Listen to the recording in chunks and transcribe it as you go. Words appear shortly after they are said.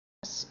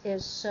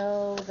is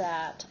so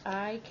that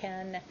I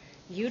can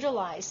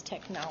utilize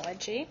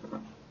technology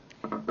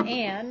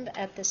and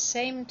at the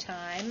same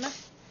time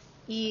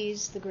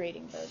ease the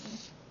grading burden.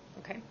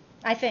 Okay.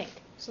 I think.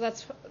 So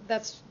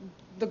that's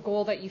the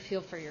goal that you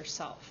feel for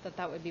yourself,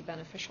 that would be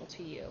beneficial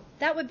to you.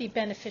 That would be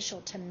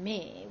beneficial to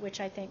me, which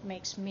I think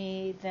makes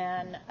me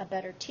then a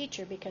better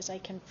teacher because I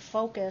can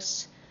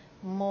focus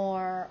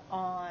more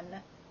on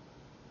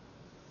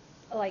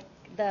like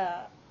the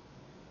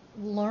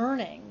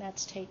learning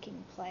that's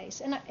taking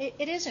place. And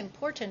it is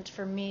important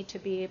for me to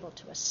be able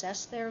to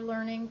assess their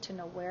learning, to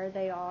know where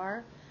they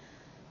are,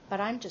 but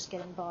I'm just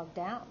getting bogged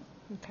down.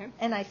 Okay.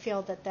 And I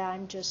feel that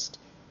I'm just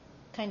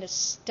kind of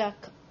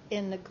stuck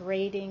in the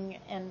grading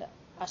and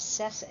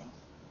assessing,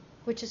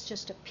 which is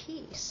just a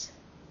piece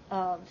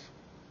of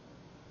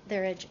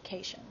their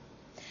education.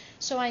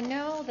 So I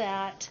know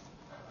that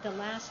the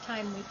last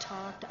time we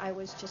talked, I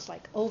was just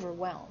like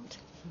overwhelmed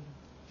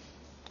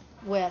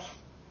with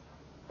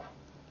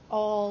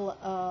all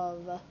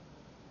of,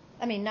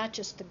 not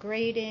just the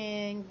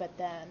grading, but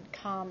then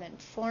common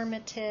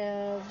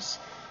formatives.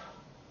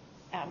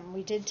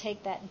 We did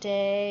take that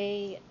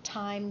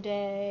time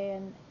day,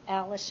 and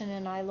Allison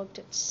and I looked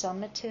at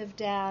summative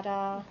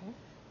data,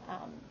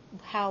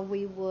 how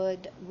we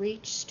would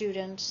reach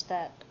students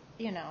that,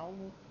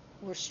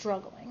 were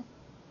struggling.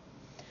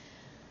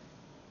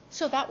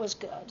 So that was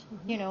good,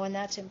 and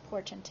that's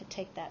important to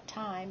take that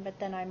time. But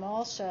then I'm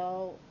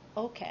also,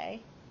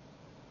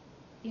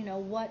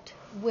 what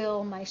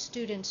will my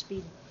students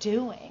be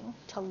doing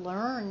to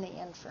learn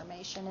the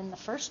information in the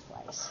first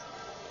place?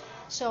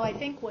 So I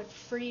think what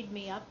freed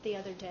me up the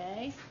other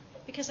day,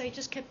 because I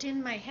just kept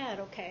in my head,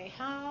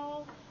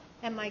 how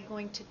am I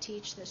going to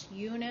teach this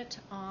unit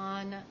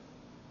on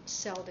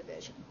cell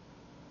division?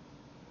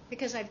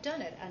 Because I've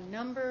done it a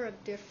number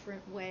of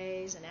different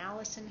ways, and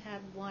Allison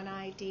had one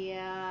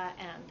idea,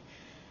 and,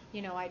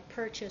 I'd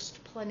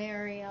purchased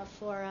Planaria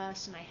for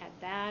us, and I had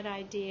that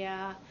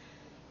idea.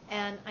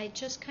 And I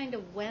just kind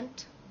of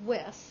went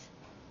with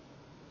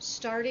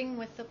starting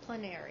with the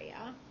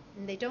Planaria,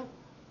 and they don't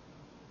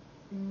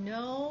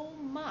know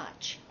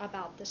much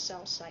about the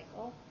cell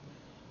cycle.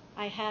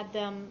 I had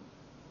them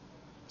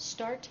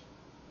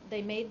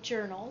they made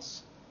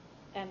journals,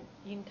 and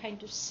you can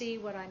kind of see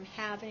what I'm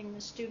having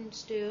the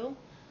students do.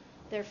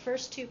 Their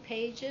first 2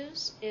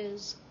 pages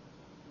is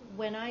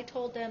when I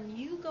told them,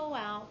 you go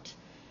out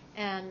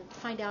and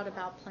find out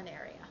about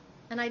Planaria.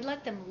 And I'd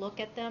let them look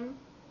at them,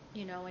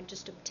 and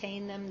just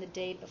obtain them the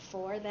day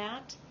before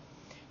that.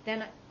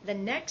 Then the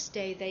next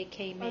day they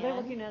came in. Are they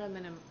looking at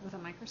them with a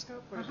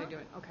microscope? What are they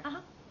doing? Okay.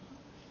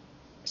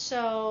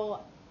 So,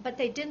 but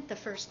they didn't the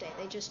first day.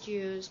 They just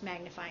used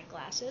magnifying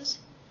glasses.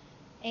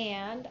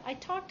 And I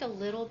talked a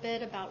little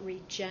bit about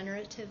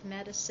regenerative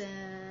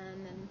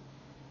medicine, and,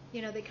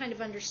 they kind of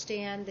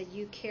understand the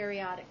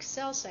eukaryotic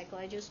cell cycle.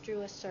 I just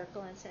drew a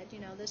circle and said,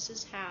 this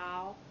is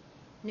how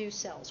new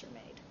cells are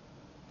made.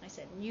 I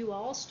said, you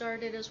all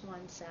started as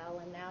one cell,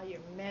 and now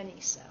you're many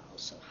cells.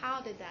 So how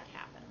did that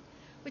happen?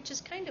 Which is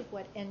kind of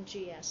what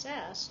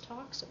NGSS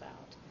talks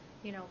about.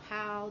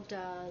 How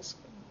does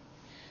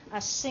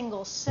a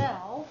single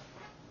cell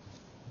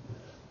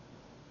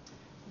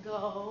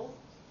go?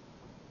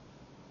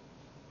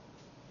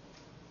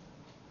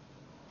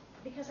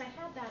 Because I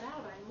had that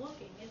out, I'm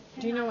looking.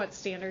 Do you know what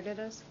standard it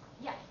is?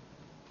 Yeah.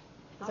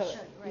 I'll show you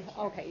right here.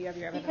 Okay, you have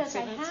your evidence Because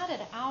statements? I had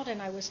it out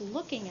and I was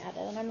looking at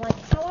it, and I'm like,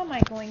 how am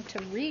I going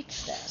to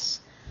reach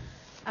this?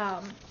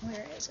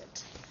 Where is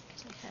it?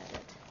 Because I had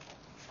it.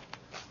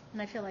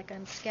 And I feel like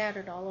I'm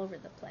scattered all over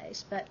the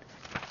place. But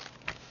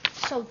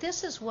so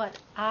this is what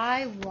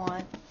I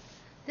want.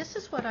 This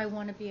is what I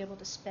want to be able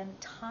to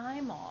spend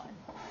time on.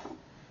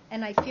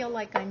 And I feel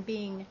like I'm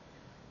being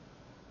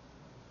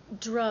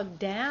drugged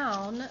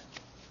down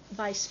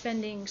by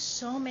spending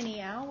so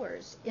many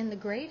hours in the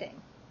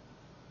grading.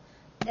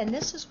 And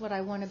this is what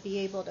I want to be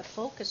able to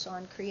focus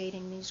on,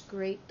 creating these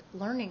great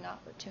learning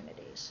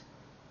opportunities.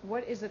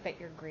 What is it that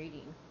you're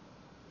grading?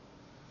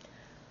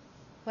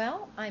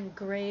 Well, I'm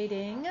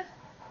grading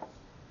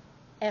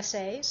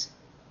essays,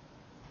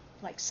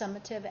 like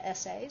summative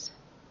essays,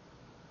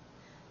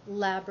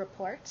 lab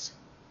reports,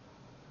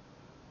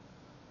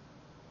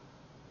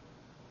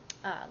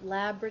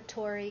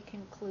 laboratory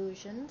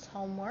conclusions,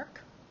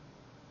 homework,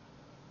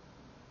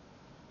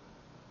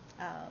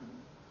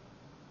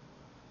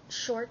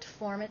 short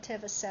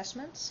formative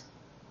assessments.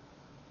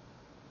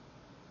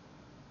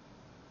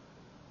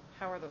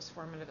 How are those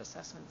formative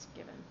assessments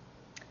given?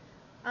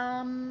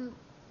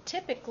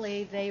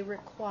 Typically, they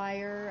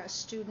require a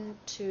student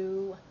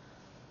to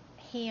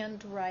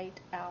handwrite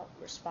out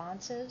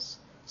responses.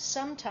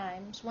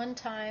 Sometimes, one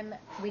time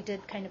we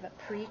did kind of a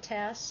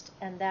pre-test,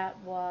 and that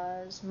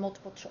was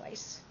multiple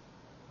choice,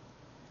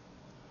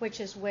 which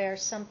is where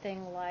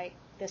something like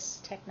this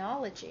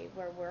technology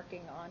we're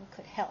working on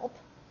could help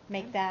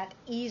make that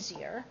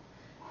easier,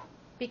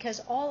 because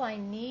all I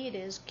need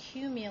is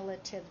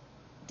cumulative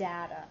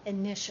data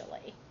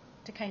initially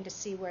to kind of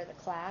see where the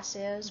class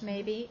is,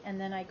 maybe, and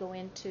then I go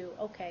into,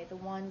 the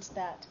ones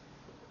that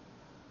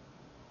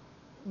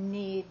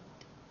need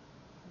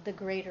the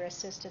greater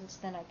assistance,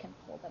 then I can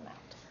pull them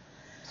out.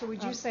 So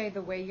would you say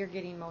the way you're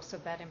getting most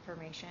of that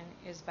information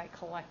is by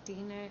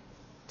collecting it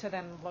to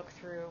then look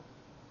through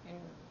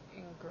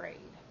and grade?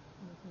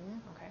 Mm-hmm.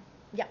 Okay.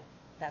 Yeah,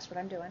 that's what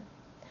I'm doing.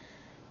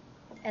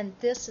 And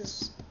this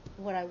is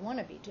what I want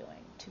to be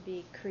doing, to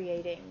be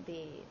creating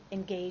the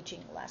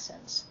engaging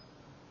lessons.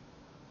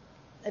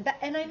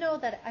 And I know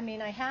that, I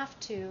mean, I have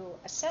to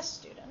assess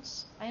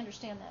students. I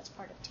understand that's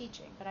part of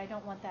teaching, but I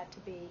don't want that to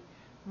be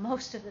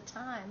most of the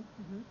time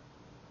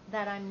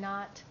that I'm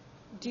not.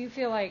 Do you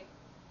feel like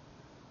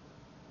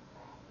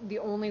the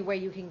only way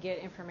you can get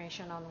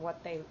information on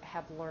what they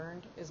have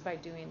learned is by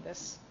doing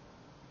this?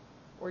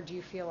 Or do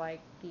you feel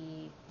like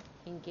the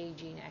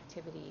engaging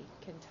activity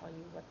can tell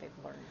you what they've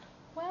learned?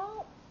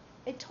 Well,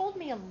 it told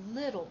me a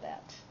little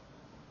bit.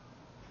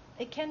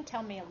 It can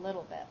tell me a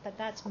little bit, but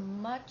that's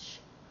much.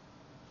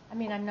 I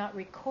mean, I'm not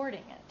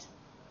recording it.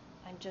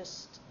 I'm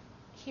just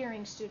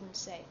hearing students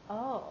say,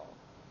 oh,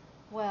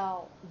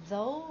 well,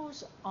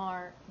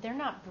 they're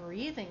not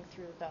breathing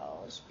through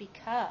those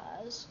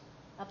because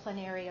a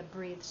planaria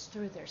breathes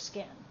through their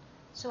skin.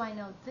 So I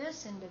know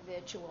this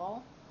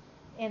individual,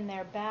 in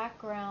their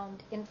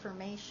background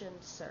information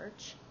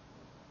search,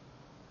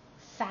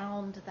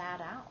 found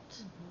that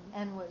out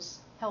and was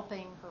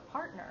helping her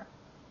partner.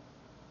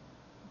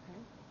 Okay.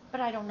 But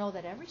I don't know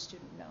that every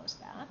student knows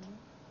that.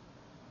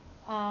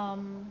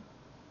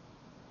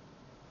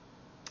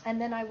 And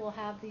then I will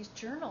have these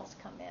journals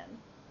come in,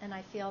 and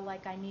I feel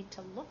like I need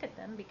to look at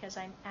them because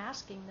I'm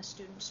asking the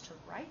students to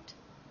write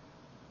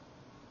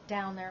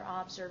down their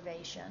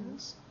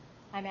observations.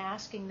 I'm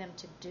asking them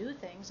to do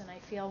things, and I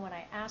feel when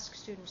I ask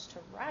students to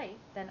write,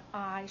 then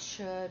I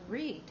should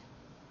read.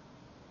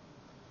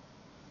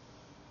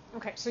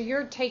 Okay, so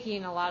you're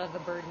taking a lot of the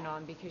burden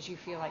on because you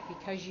feel like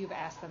because you've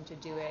asked them to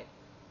do it,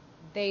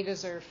 they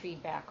deserve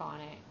feedback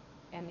on it,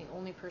 and the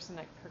only person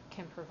that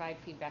can provide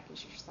feedback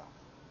is yourself.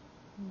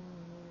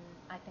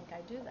 I think I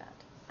do that.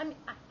 I mean,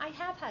 I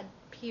have had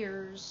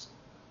peers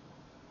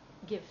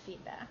give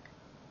feedback.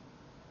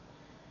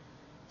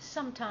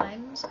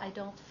 Sometimes I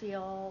don't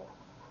feel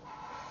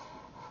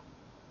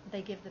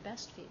they give the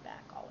best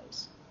feedback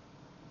always,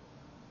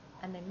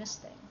 and they miss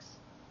things.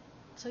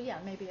 So yeah,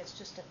 maybe it's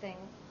just a thing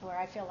where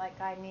I feel like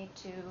I need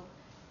to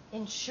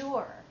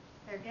ensure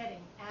they're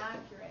getting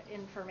accurate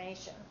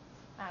information.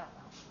 I don't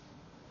know.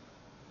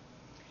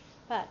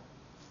 But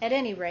at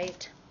any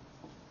rate,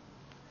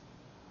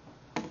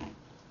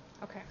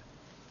 okay.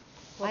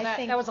 Well, I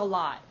think that was a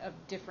lot of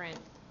different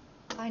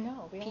I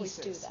know, we always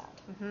do pieces.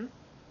 that.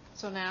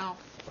 So now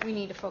we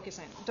need to focus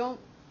in. Don't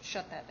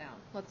shut that down.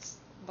 Let's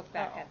look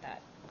back at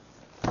that.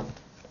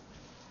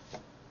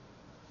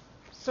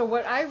 So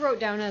what I wrote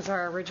down as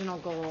our original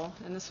goal,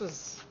 and this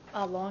was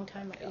A long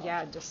time ago.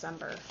 Yeah,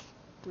 December.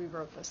 We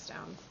wrote this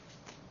down.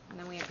 And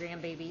then we had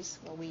grandbabies.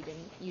 Well, we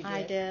didn't. You did.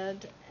 I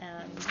did,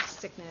 and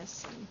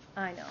sickness. And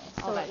I know.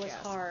 all So that it was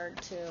jazz.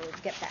 hard to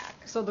get back.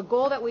 So the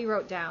goal that we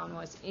wrote down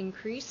was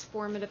increase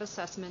formative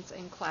assessments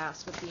in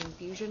class with the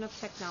infusion of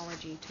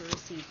technology to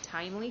receive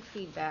timely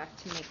feedback,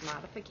 to make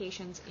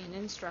modifications in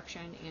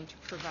instruction, and to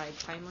provide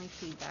timely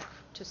feedback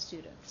to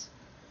students.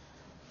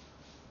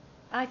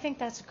 I think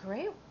that's a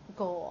great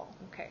goal.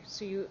 Okay,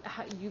 so you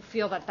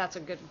feel that that's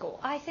a good goal.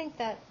 I think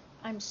that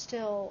I'm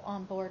still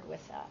on board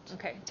with that.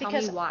 Okay, tell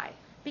me why.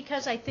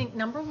 Because I think,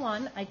 number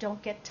one, I don't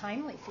get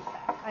timely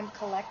feedback. I'm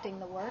collecting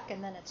the work,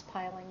 and then it's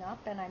piling up,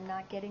 and I'm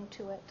not getting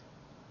to it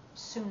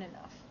soon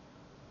enough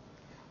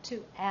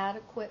to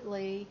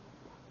adequately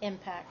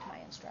impact my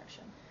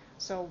instruction.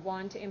 So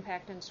one, to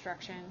impact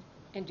instruction,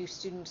 and do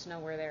students know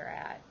where they're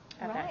at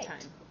that time?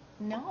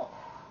 No,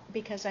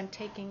 because I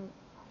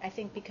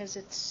think because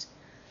it's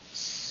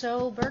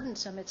so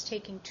burdensome, it's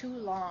taking too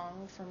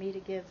long for me to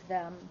give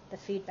them the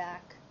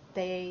feedback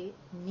they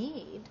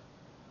need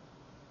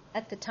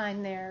at the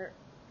time they're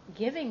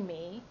giving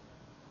me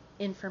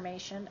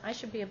information. I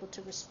should be able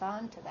to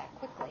respond to that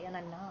quickly, and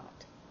I'm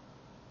not.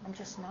 I'm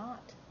just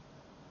not.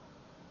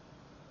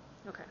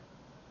 Okay.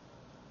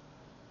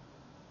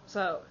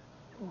 So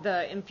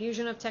the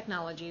infusion of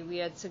technology, we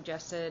had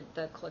suggested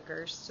the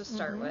clickers to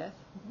start with,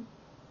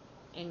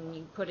 and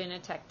you put in a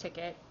tech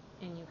ticket,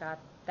 and you got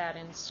that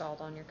installed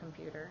on your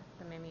computer,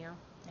 the Mimeo.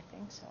 I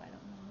think so. I don't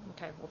know.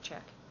 Okay, we'll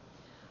check.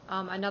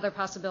 Another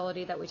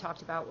possibility that we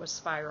talked about was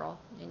Spiral,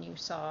 and you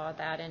saw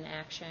that in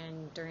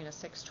action during a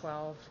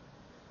 612.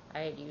 I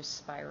had used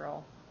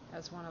Spiral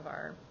as one of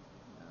our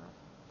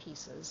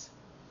pieces.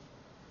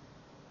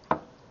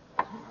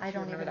 I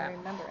don't even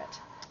remember it.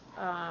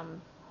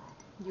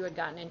 You had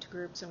gotten into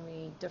groups, and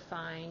we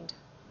defined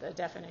the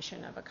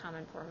definition of a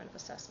common formative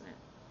assessment.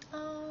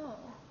 Oh,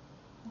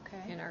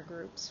 okay. In our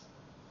groups.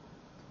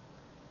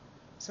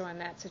 So in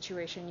that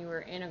situation, you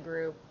were in a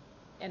group,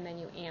 and then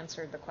you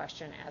answered the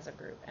question as a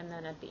group. And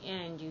then at the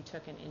end, you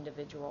took an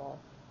individual,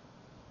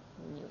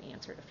 and you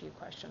answered a few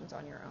questions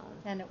on your own.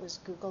 And it was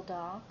Google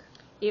Doc?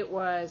 It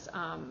was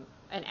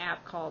an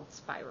app called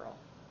Spiral.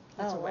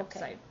 It's a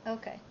website.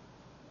 Okay.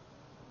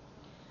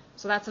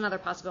 So that's another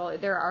possibility.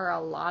 There are a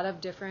lot of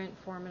different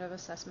formative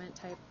assessment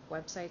type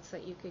websites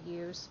that you could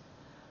use.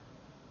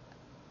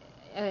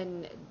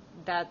 And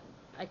that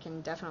I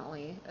can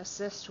definitely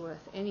assist with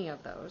any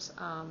of those.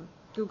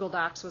 Google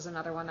Docs was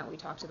another one that we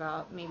talked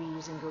about, maybe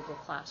using Google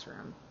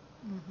Classroom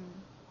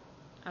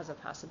as a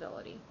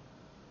possibility.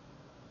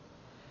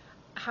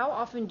 How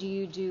often do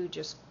you do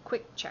just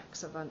quick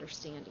checks of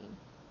understanding,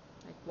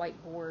 like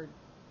whiteboard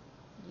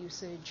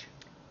usage?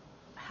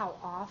 How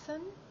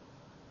often?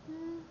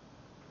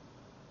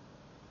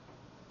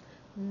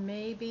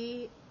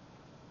 Maybe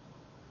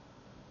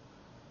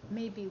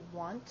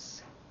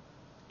once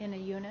in a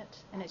unit,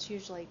 and it's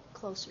usually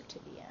closer to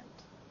the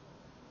end,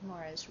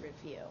 more as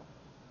review.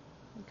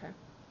 Okay.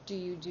 Do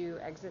you do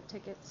exit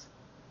tickets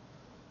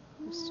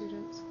with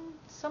students?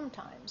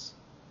 Sometimes,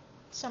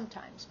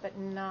 but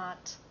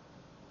not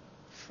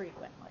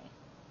frequently,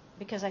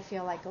 because I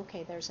feel like,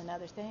 okay, there's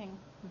another thing.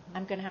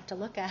 I'm going to have to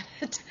look at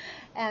it,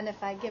 and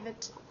if I give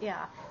it,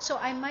 so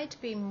I might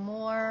be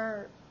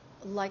more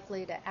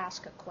likely to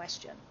ask a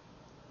question,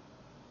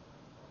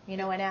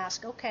 and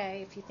ask,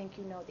 okay, if you think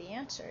you know the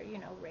answer,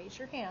 raise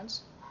your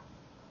hands.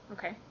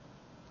 Okay.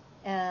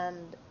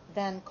 And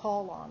then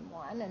call on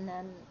one, and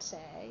then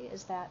say,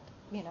 is that,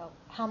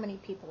 how many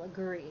people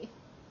agree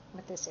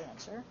with this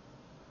answer?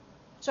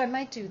 So I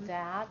might do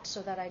that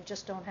so that I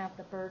just don't have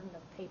the burden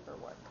of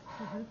paperwork.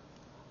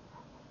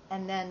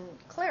 And then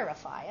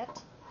clarify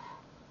it,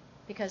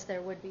 because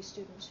there would be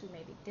students who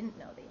maybe didn't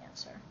know the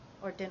answer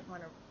or didn't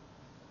want to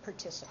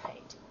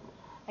participate.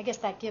 I guess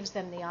that gives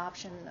them the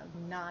option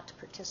of not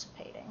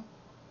participating,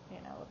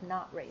 of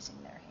not raising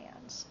their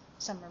hands.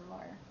 Some are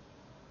more,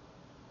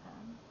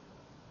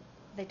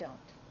 they don't.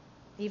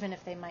 Even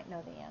if they might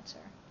know the answer,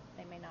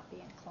 they may not be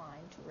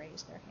inclined to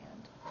raise their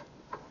hand.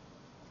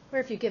 Or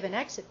if you give an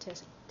exit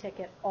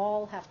ticket,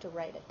 all have to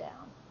write it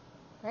down,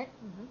 right?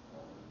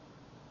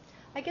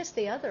 I guess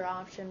the other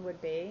option would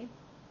be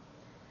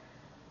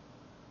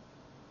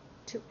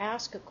to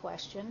ask a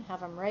question,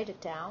 have them write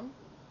it down,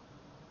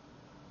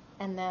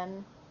 and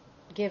then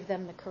give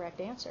them the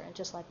correct answer and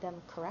just let them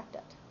correct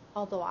it.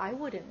 Although I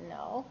wouldn't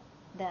know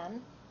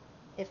then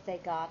if they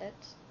got it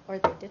or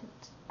they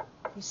didn't.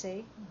 You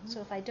see? So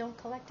if I don't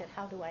collect it,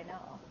 how do I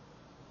know?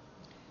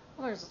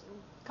 Well, there's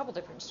a couple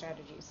different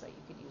strategies that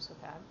you could use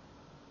with that.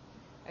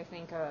 I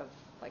think of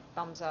like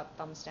thumbs up,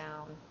 thumbs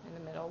down in the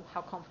middle.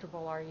 How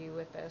comfortable are you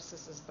with this?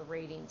 This is the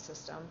rating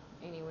system,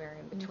 anywhere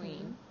in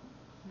between.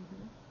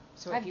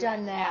 So I've if you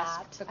done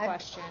ask that. the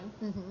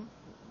question,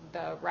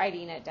 the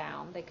writing it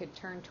down, they could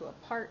turn to a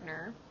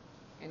partner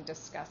and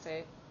discuss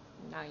it.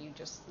 Now you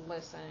just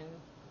listen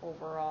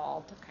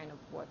overall to kind of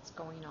what's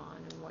going on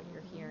and what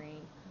you're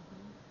hearing.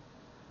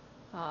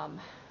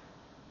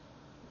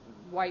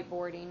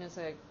 Whiteboarding is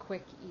a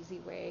quick, easy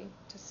way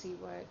to see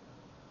what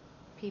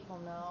People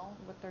know.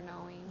 what they're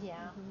knowing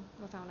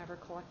without ever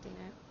collecting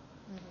it.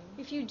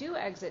 If you do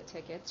exit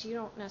tickets, you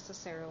don't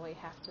necessarily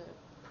have to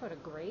put a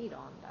grade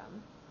on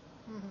them.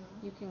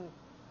 You can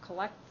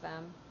collect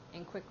them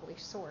and quickly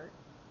sort.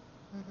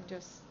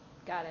 Just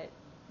got it.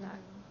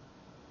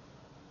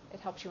 It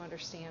helps you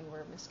understand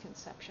where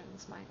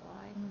misconceptions might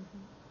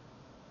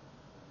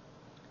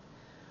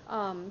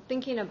lie.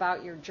 Thinking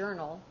about your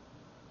journal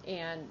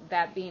and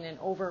that being an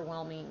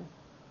overwhelming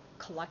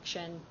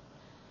collection,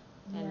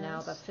 and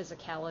now the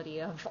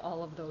physicality of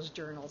all of those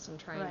journals and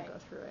trying to go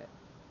through it.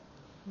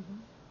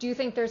 Do you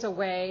think there's a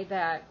way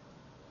that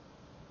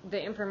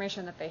the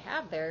information that they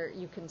have there,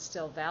 you can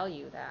still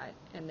value that,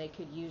 and they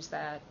could use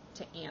that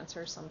to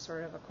answer some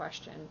sort of a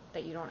question,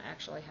 that you don't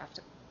actually have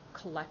to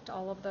collect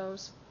all of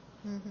those,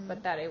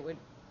 but that it would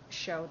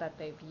show that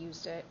they've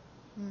used it?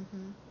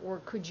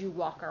 Or could you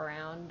walk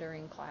around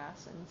during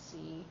class and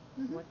see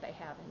what they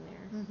have in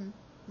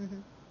there?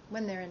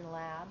 When they're in the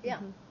lab,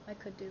 I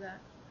could do that.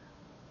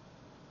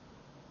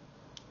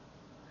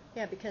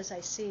 Yeah, because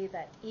I see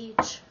that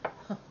each,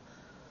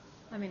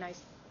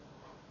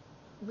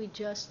 we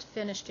just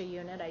finished a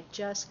unit. I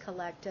just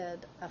collected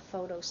a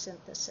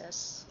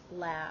photosynthesis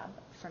lab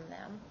from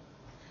them.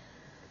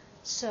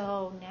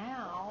 So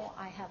now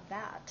I have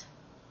that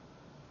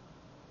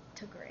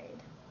to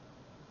grade,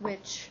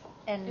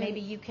 and maybe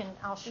you can,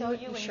 I'll show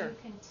you and Sure. you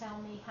can tell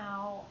me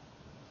how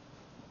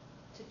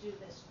to do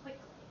this quickly.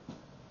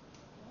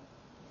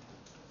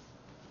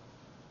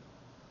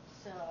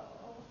 So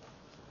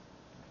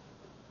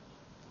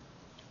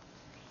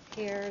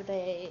here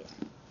they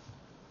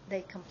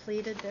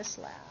completed this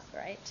lab,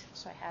 right?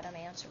 So I had them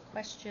answer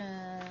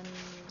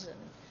questions, and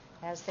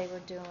as they were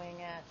doing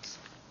it,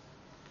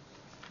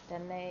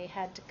 then they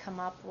had to come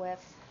up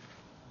with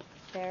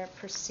their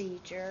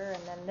procedure,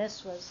 and then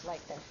this was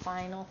like their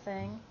final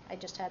thing. I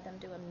just had them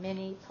do a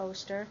mini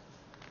poster.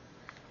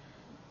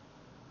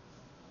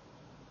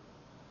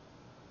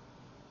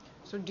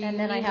 So do you And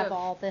then I need have to-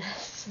 all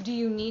this. Do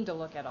you need to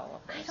look at all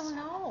of this? I don't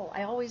know.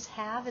 I always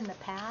have in the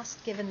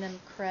past given them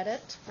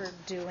credit for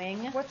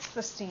doing. What's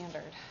the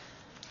standard?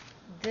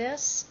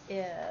 This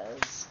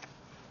is,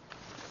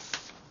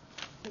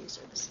 these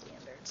are the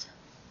standards.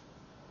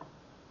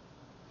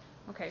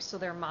 Okay, so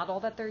their model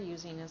that they're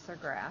using is their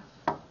graph,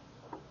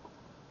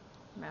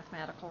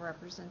 mathematical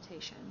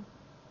representation,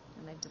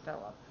 and they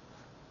develop.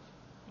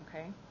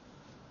 Okay.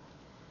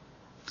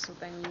 So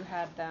then you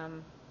had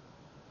them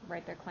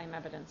write their claim,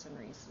 evidence, and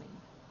reasoning.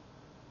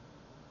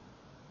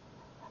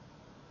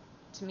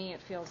 To me,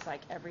 it feels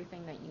like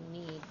everything that you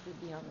need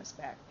would be on this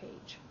back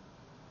page.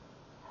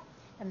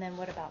 And then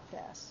what about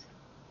this?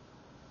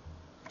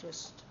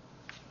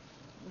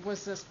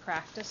 Was this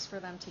practice for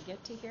them to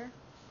get to here?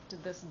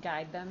 Did this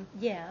guide them?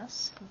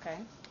 Yes. Okay.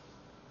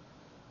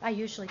 I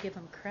usually give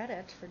them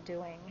credit for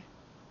doing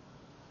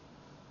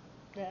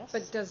this.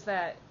 But does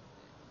that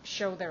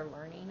show their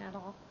learning at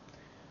all?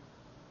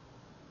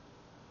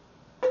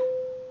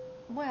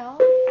 Well,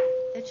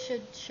 it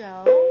should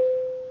show.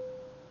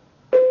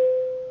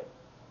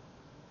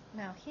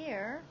 Now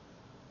here,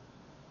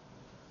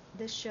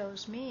 this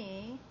shows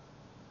me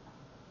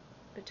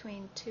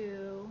between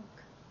two,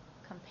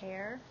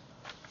 compare.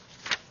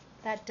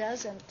 That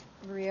doesn't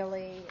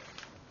really,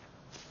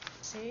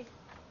 see?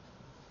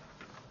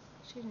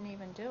 She didn't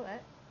even do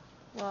it.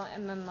 Well,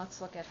 and then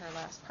let's look at her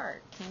last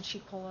part. Can she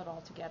pull it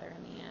all together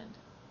in the end?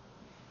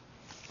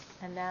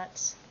 And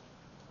that's,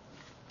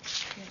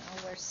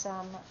 where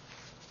some,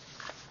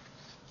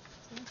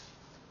 see?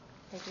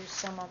 They do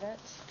some of it.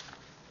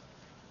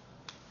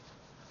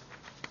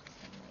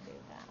 And they do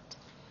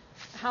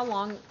that. How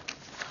long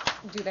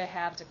do they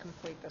have to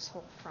complete this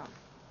whole front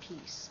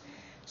piece?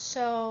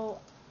 So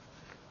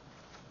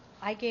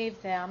I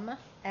gave them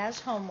as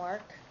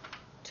homework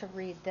to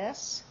read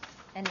this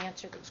and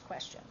answer these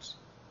questions.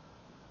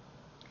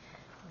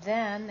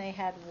 Then they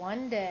had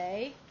one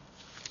day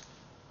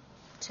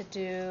to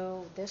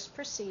do this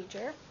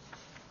procedure.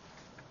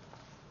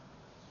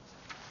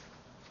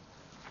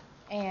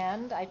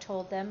 And I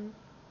told them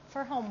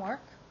for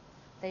homework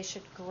they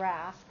should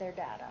graph their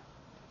data,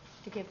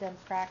 to give them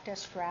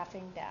practice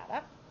graphing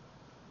data.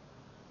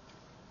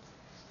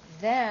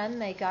 Then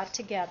they got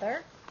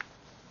together.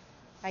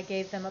 I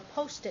gave them a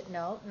Post-it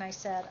note and I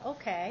said,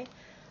 okay,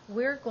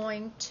 we're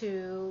going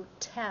to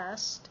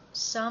test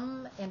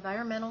some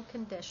environmental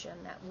condition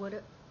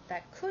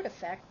that could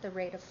affect the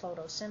rate of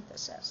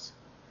photosynthesis.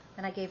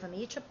 And I gave them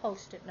each a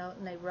Post-it note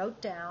and they wrote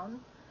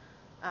down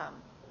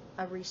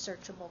a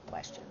researchable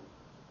question.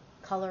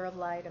 Color of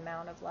light,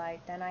 amount of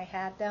light. Then I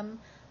had them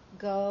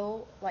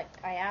go,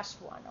 I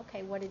asked one,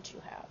 okay, what did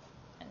you have?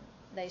 And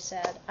they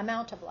said,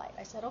 amount of light.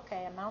 I said,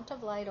 okay, amount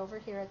of light over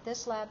here at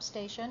this lab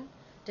station.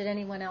 Did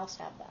anyone else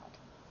have that?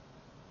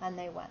 And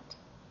they went.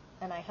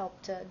 And I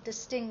helped to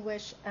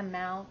distinguish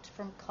amount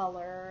from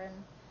color.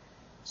 And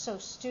so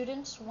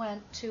students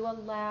went to a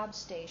lab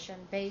station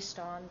based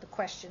on the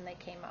question they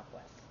came up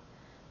with.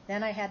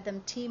 Then I had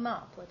them team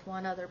up with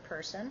one other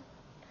person.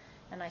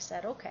 And I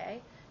said,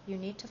 okay, you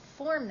need to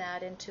form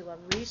that into a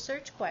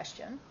research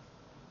question.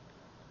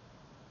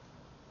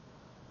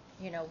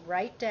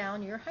 Write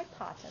down your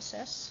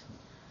hypothesis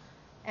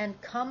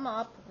and come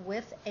up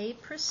with a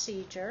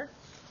procedure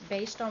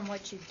based on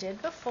what you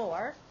did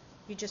before.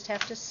 You just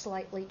have to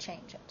slightly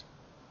change it.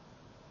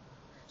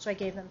 So I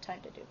gave them time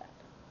to do that.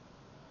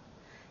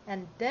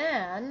 And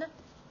then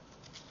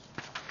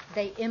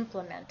they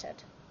implemented.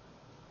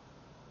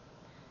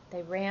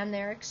 They ran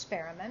their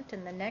experiment,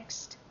 and the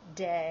next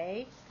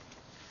day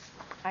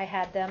I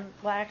had them,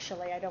 well,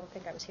 actually, I don't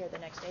think I was here the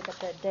next day, but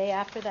the day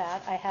after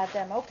that, I had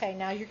them, okay,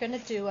 now you're going to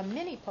do a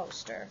mini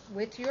poster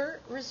with your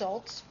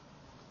results,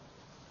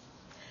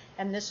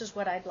 and this is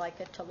what I'd like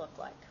it to look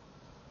like.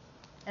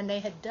 And they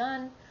had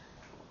done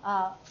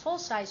a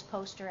full-size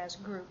poster as a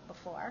group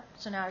before,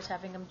 so now I was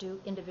having them do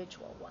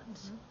individual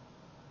ones. Mm-hmm.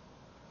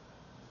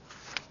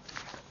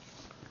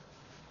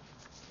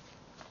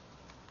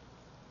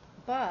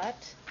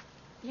 But,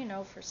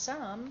 for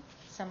some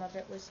of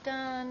it was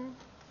done,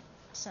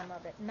 some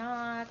of it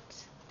not.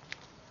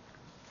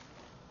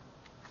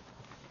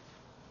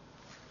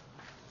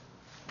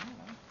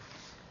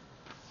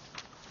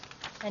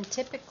 And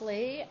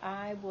typically,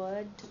 I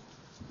would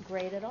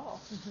grade it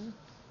all. Mm-hmm.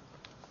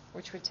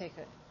 Which would take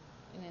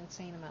an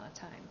insane amount of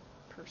time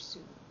per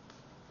student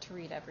to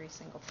read every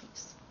single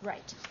piece.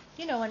 Right.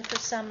 And for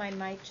some, I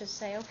might just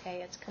say,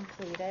 okay, it's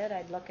completed.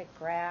 I'd look at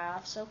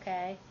graphs.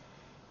 Okay,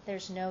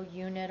 there's no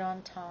unit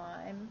on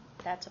time.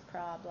 That's a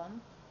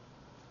problem.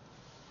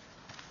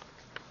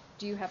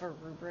 Do you have a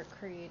rubric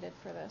created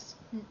for this?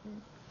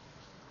 Mm-mm.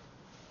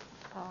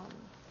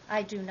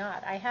 I do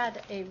not. I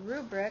had a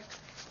rubric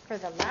for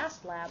the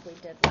last lab we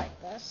did like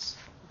this,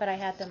 but I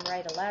had them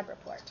write a lab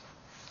report.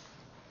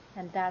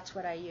 And that's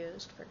what I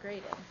used for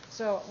grading.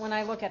 So when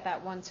I look at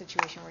that one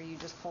situation where you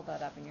just pulled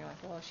that up and you're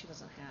like, well, she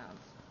doesn't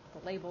have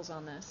the labels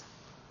on this.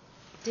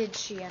 Did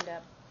she end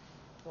up?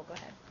 Well, go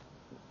ahead.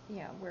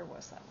 Yeah, where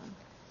was that one?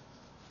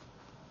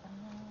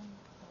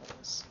 It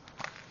was,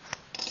 I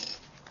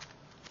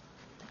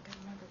think I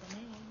remember the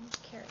name.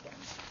 Kerrigan,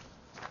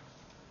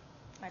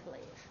 I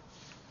believe.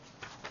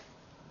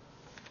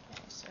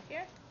 Okay, so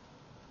here.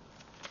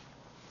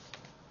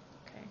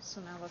 Okay,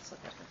 so now let's look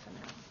at her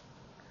finale,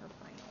 her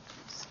final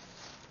piece.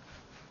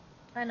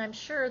 And I'm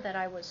sure that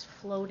I was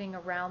floating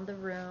around the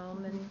room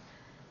Mm-hmm. and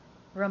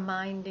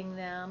reminding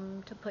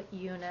them to put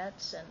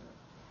units, and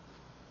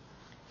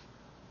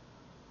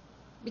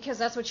Because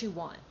that's what you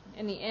want.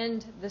 In the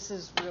end, this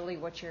is really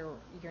what you're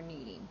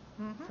needing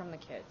from the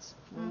kids.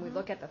 When we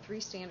look at the 3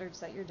 standards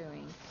that you're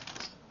doing,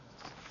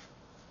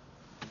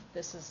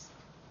 this is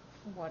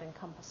what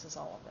encompasses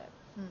all of it.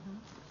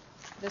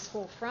 This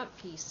whole front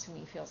piece to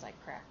me feels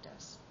like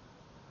practice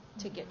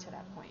to get to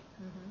that point.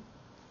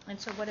 And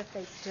so what if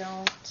they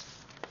don't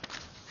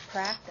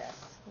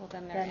practice? Well,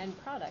 then their end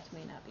product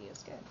may not be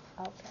as good.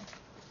 Okay.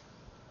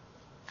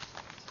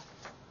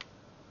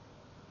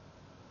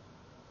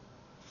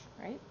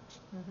 Right?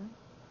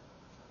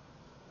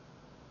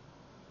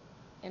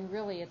 And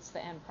really, it's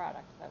the end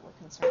product that we're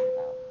concerned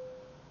about.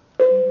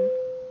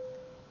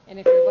 And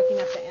if you're looking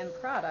at the end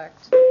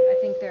product, I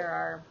think there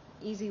are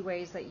easy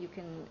ways that you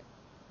can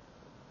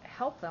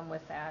help them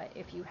with that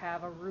if you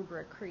have a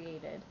rubric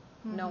created,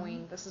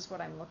 knowing this is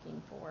what I'm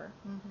looking for.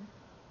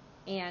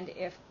 And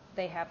if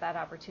they have that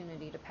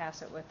opportunity to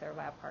pass it with their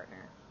lab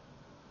partner,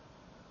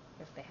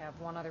 if they have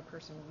one other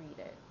person read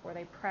it, or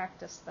they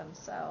practice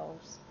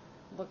themselves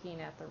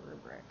looking at the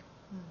rubric,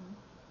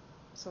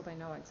 so they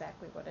know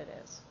exactly what it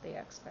is, the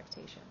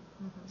expectation.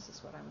 This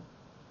is what I'm...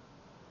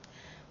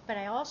 But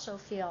I also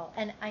feel,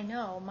 and I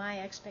know my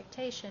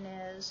expectation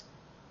is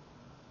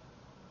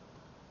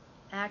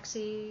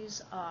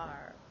axes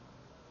are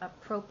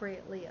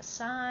appropriately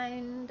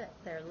assigned,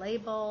 they're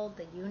labeled,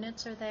 the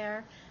units are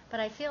there, but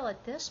I feel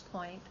at this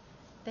point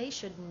they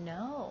should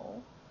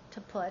know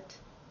to put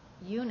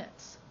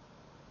units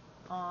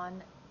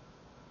on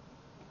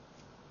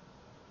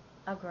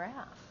a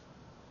graph,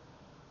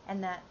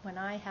 and that when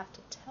I have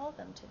to tell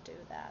them to do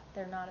that,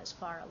 they're not as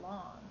far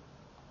along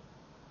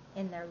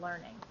in their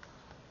learning.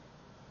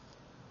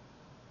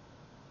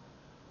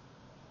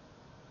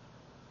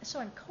 So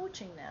I'm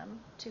coaching them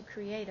to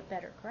create a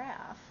better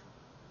graph.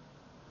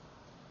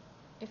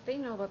 If they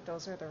know that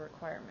those are the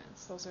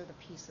requirements, those are the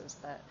pieces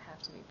that have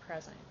to be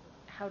present,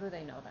 how do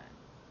they know that?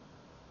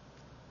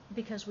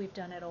 Because we've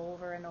done it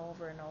over and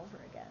over and over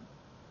again.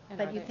 And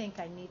but you think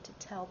I need to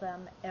tell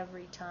them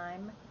every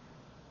time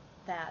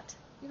that?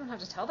 You don't have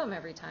to tell them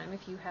every time.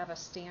 If you have a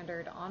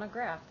standard on a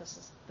graph,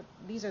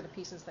 these are the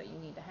pieces that you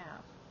need to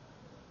have.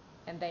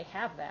 And they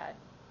have that,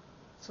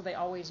 so they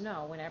always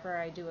know whenever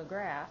I do a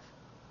graph,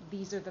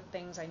 these are the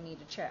things I need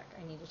to check.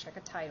 I need to check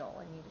a title.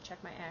 I need to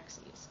check my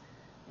axes.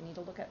 I need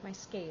to look at my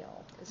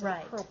scale. Is it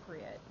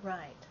appropriate?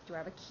 Right. Do I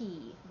have a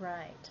key?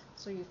 Right.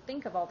 So you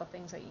think of all the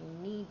things that you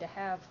need to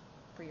have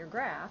for your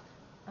graph.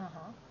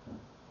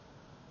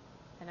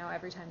 And now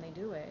every time they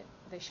do it,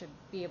 they should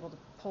be able to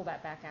pull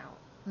that back out.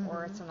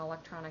 Or it's an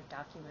electronic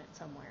document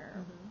somewhere.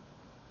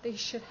 They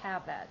should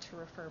have that to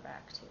refer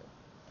back to.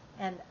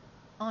 And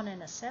on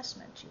an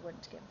assessment, you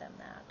wouldn't give them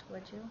that,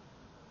 would you?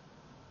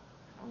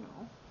 I don't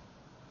know.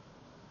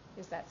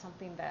 Is that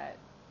something that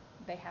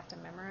they have to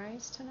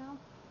memorize to know?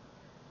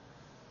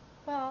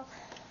 Well,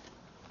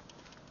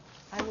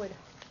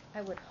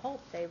 I would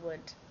hope they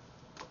would,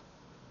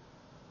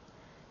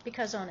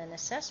 because on an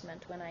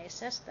assessment, when I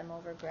assess them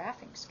over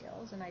graphing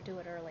skills, and I do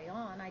it early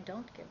on, I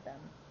don't give them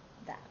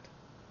that.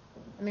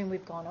 I mean,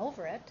 we've gone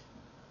over it,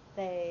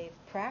 they've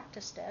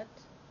practiced it,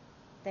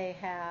 they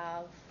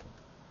have,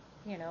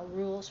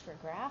 rules for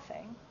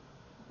graphing.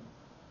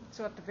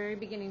 So at the very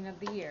beginning of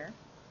the year,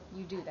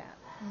 you do that.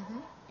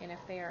 And if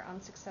they are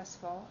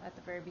unsuccessful at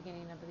the very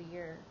beginning of the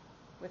year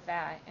with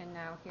that, and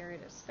now here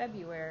it is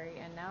February,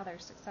 and now they're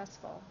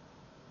successful,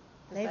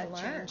 does They've that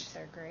learned. Change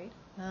their grade?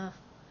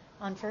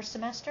 On first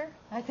semester,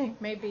 I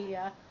think maybe,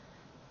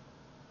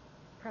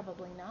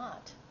 probably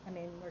not. I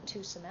mean, we're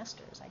 2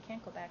 semesters. I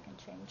can't go back and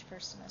change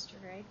first semester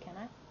grade, can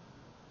I?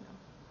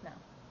 No.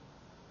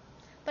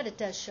 But it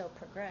does show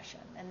progression,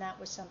 and that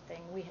was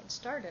something we had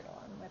started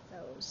on with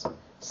those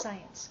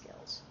science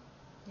skills,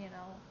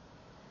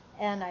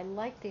 And I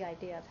like the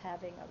idea of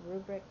having a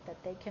rubric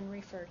that they can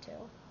refer to,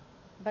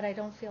 but I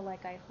don't feel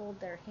like I hold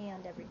their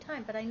hand every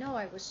time. But I know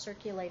I was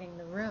circulating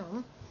the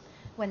room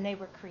when they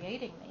were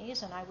creating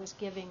these, and I was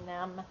giving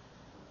them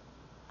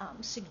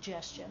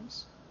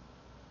suggestions.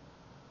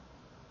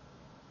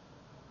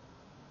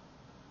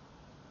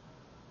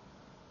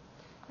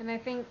 And I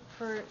think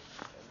for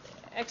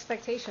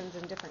expectations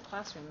in different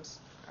classrooms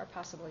are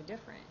possibly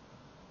different.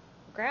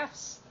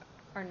 Graphs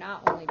are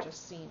not only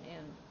just seen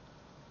in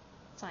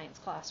science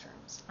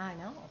classrooms. I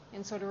know.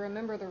 And so to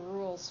remember the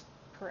rules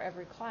for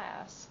every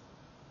class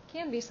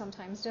can be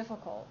sometimes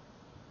difficult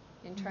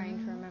in trying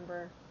to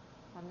remember,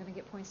 I'm going to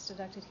get points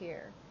deducted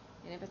here.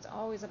 And if it's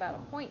always about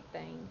a point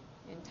thing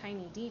in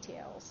tiny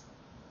details,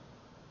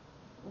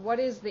 what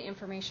is the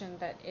information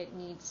that it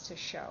needs to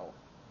show?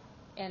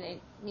 And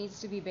it needs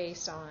to be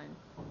based on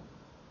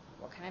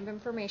what kind of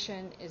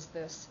information is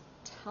this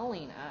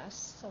telling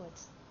us? So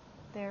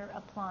they're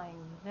applying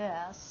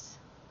this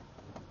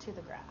to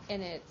the graph.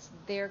 And it's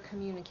their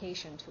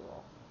communication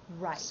tool.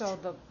 Right. So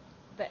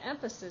the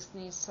emphasis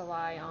needs to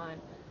lie on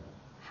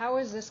how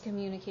is this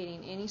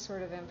communicating any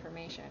sort of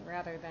information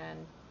rather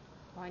than,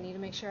 I need to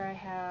make sure I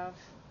have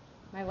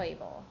my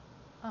label.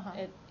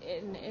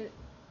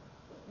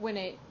 When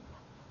it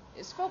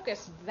is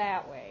focused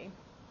that way,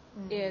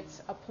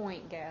 it's a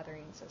point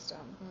gathering system.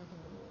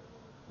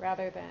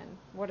 rather than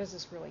what is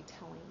this really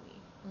telling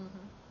me?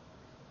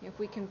 Mm-hmm. If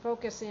we can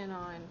focus in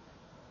on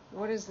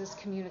what is this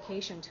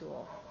communication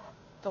tool,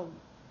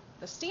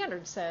 the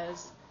standard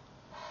says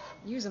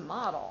use a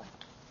model.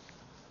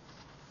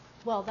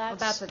 Well,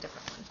 that's a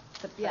different one.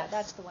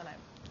 That's the one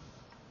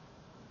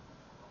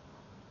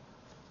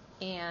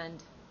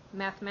And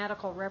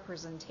mathematical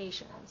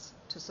representations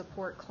to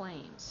support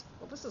claims.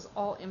 Well, this is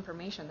all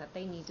information that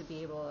they need to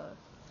be able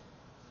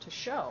to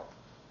show.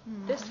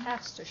 Mm-hmm. This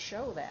has to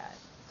show that.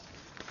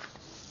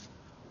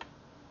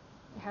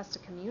 It has to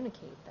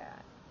communicate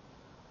that.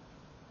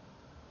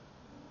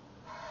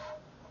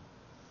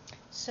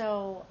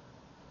 So,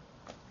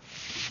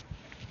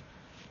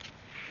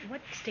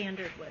 what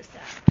standard was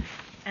that?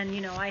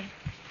 And, I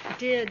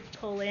did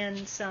pull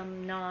in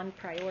some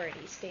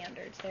non-priority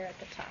standards there at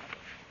the top.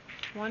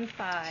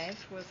 1.5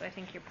 was, I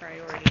think, your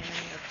priority, and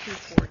then you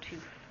have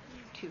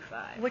 2.4,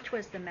 2.5. Which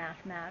was the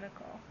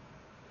mathematical?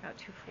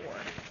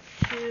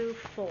 2.4.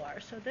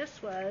 2.4. So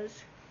this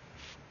was,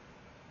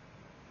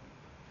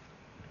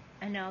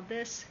 and now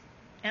this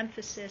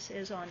emphasis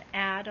is on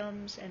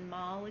atoms and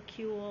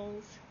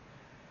molecules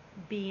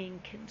being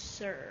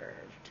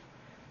conserved,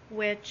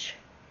 which...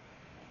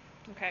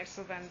 Okay,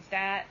 so then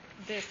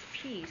this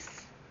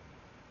piece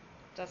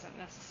doesn't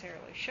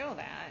necessarily show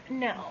that.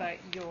 No. But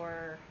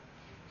your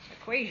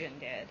equation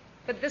did.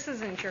 But this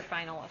isn't your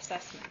final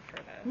assessment for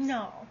this.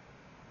 No.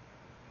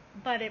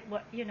 But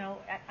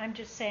I'm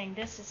just saying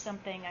this is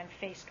something I'm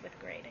faced with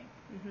grading.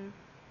 Mm-hmm.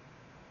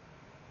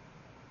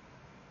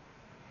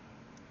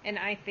 And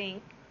I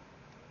think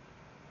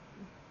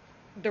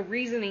the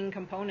reasoning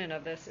component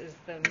of this is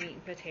the meat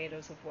and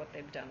potatoes of what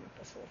they've done with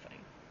this whole thing.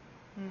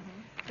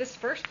 Mm-hmm. This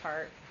first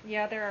part,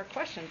 there are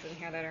questions in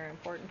here that are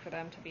important for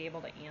them to be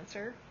able to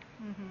answer.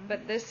 Mm-hmm.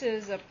 But this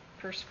is a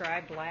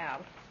prescribed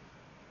lab.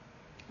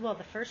 Well,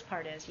 the first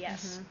part is,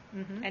 yes.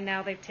 Mm-hmm. Mm-hmm. And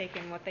now they've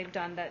taken what they've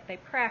done that they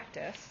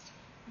practiced,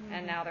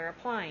 and now they're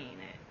applying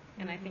it.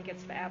 And I think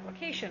it's the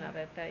application of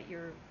it that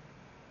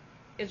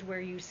is where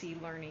you see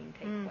learning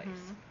take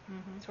place.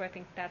 Mm-hmm. So I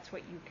think that's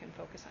what you can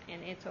focus on.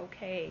 And it's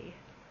okay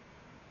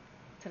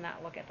to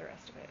not look at the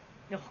rest of it.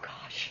 Oh,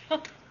 gosh.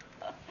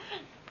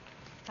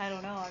 I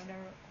don't know. I've never...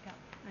 Yeah.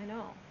 I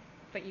know.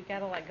 But you got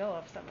to let go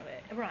of some of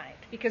it. Right.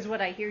 Because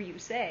what I hear you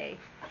say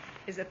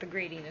is that the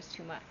grading is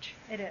too much.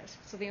 It is.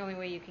 So the only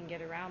way you can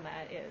get around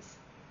that is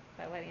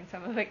by letting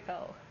some of it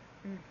go.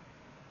 Mm.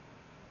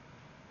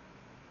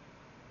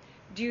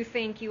 Do you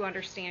think you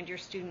understand your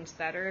students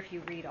better if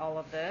you read all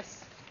of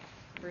this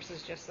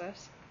versus just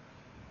this?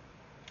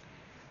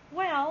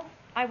 Well,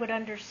 I would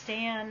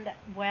understand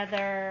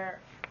whether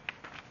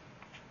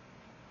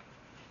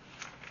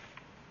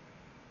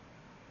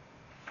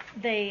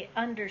they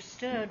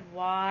understood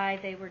why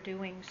they were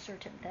doing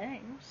certain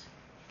things.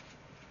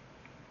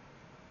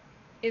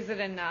 Is it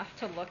enough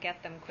to look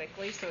at them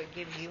quickly so it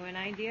gives you an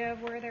idea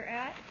of where they're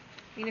at?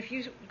 I mean, if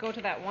you go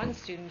to that one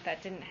student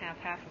that didn't have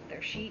half of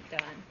their sheet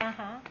done,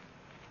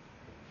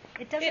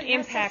 it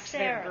impacts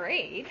their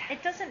grade.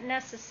 It doesn't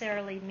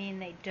necessarily mean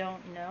they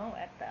don't know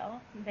it, though.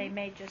 Mm-hmm. They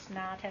may just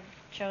not have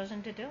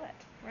chosen to do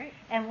it. Right.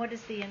 And what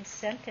is the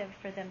incentive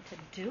for them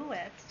to do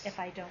it if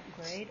I don't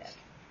grade it?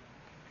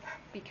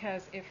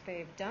 Because if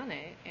they've done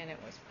it and it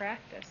was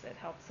practice, it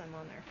helps them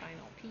on their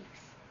final piece.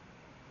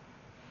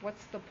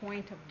 What's the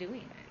point of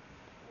doing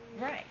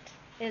it? Right.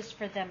 Is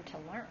for them to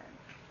learn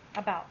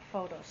about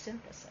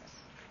photosynthesis.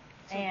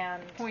 So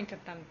and the point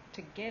of them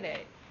to get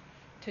it,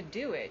 to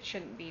do it,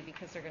 shouldn't be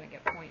because they're going to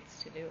get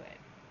points to do it.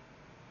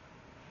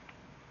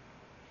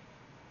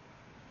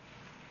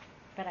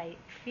 But I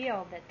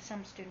feel that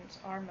some students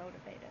are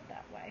motivated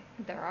that way.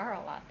 There are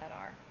a lot that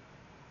are.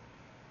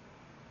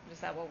 Is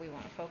that what we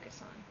want to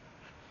focus on?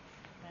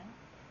 Well,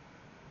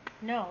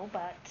 no,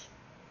 but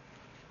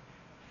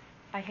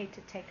I hate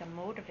to take a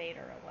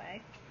motivator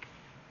away.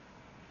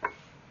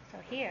 So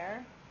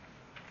here,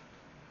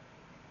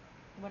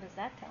 what does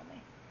that tell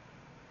me?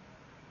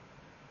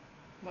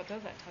 What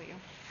does that tell you?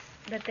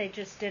 That they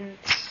just didn't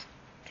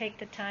take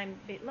the time.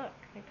 Look,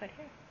 they put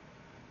here.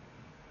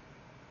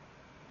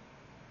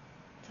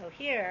 So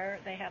here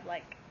they have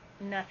like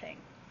nothing.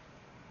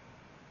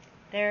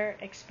 Their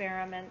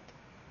experiment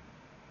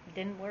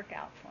didn't work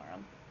out for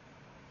them.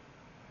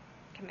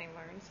 Can they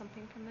learn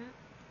something from that?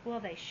 Well,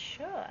 they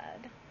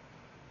should.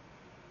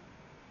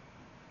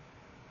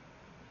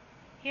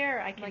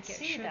 Here I can like see,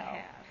 it should though,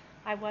 have.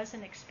 I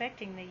wasn't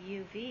expecting the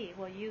UV.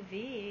 Well,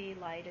 UV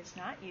light is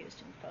not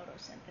used in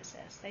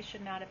photosynthesis. They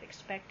should not have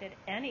expected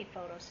any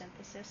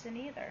photosynthesis in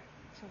either.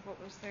 So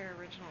what was their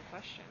original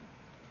question?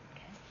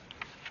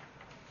 Okay.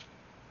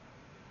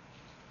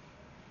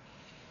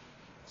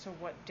 So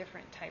what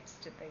different types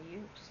did they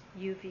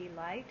use? UV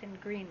light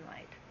and green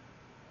light.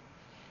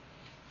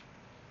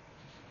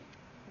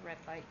 Red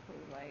light,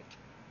 blue light.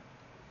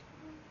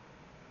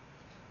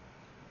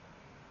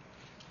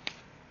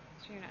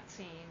 So you're not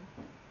seeing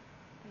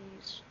they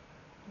used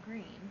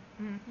green.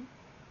 Mm-hmm.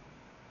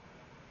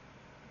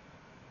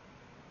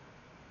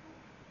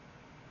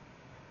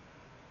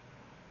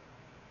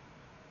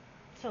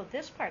 So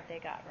this part they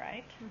got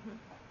right. Mm-hmm.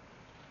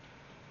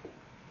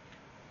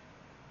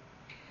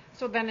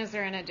 So then is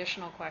there an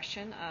additional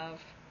question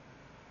of,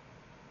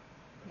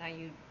 now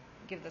you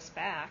give this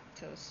back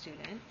to a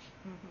student.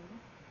 Mm-hmm.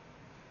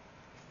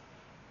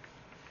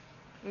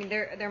 I mean,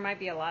 there might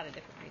be a lot of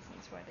different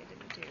reasons why they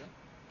didn't do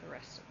the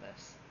rest of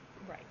this.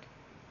 Right.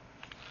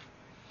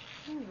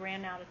 We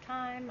ran out of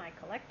time. I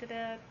collected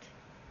it.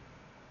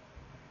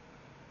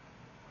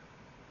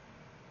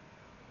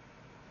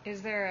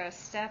 Is there a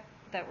step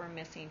that we're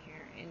missing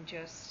here in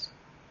just,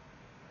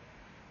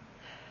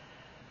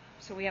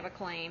 so we have a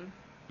claim,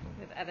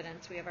 we have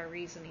evidence, we have our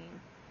reasoning,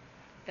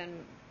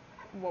 then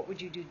what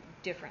would you do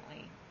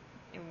differently?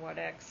 And what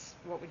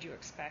would you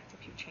expect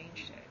if you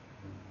changed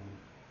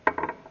it?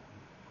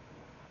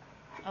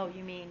 Oh,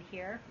 you mean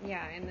here?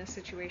 Yeah, in this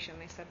situation,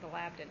 they said the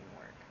lab didn't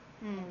work.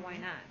 Mm-hmm. Well, why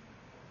not?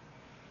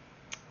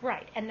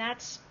 Right, and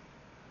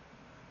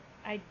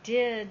I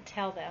did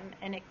tell them,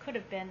 and it could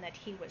have been that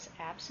he was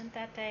absent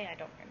that day. I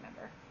don't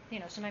remember.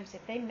 Sometimes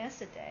if they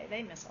miss a day,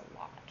 they miss a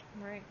lot.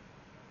 Right.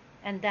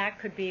 And that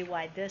could be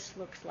why this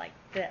looks like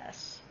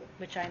this,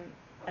 which I'm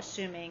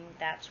assuming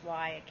that's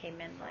why it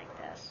came in like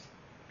this.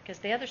 Because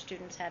the other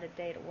students had a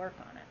day to work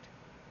on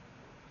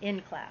it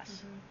in class.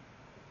 Mm-hmm.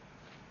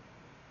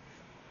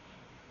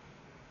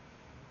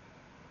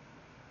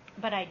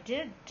 But I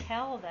did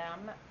tell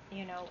them,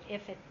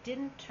 if it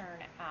didn't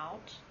turn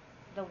out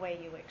the way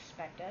you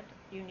expected,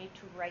 you need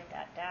to write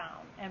that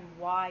down and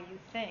why you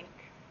think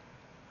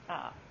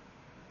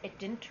it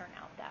didn't turn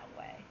out that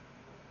way.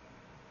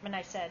 And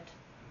I said,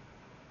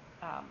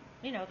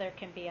 there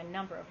can be a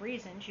number of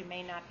reasons. You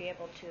may not be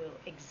able to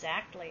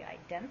exactly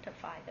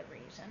identify the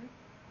reason,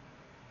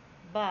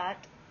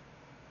 but,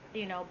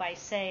 by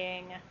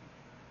saying,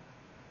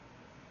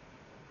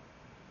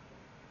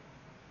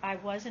 I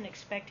wasn't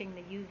expecting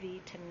the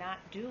UV to not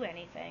do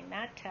anything,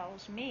 that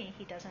tells me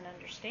he doesn't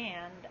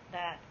understand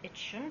that it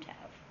shouldn't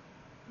have.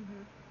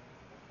 Mm-hmm.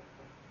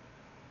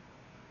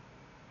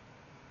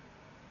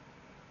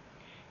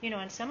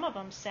 And some of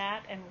them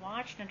sat and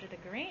watched under the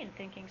green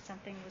thinking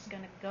something was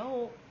going to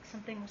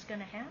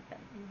happen.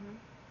 Mm-hmm.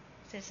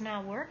 So it's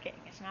not working.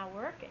 And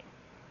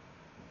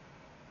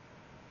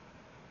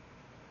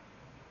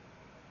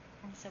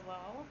I said,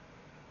 well,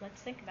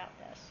 let's think about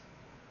this.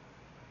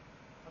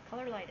 What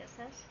color light is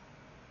this?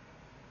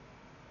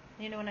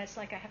 And it's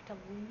like I have to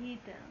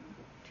lead them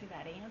to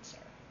that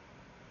answer.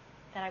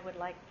 That I would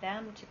like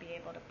them to be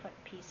able to put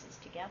pieces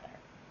together.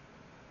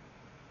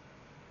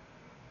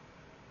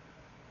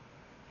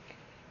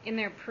 In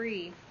their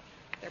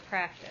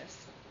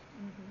practice,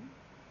 Mm-hmm.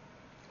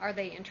 are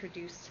they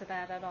introduced to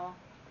that at all?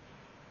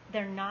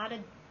 They're not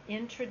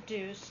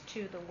introduced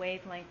to the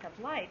wavelength of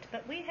light,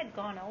 but we had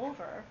gone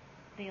over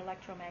the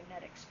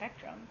electromagnetic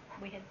spectrum.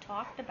 We had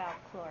talked about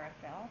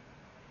chlorophyll.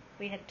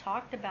 We had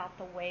talked about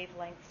the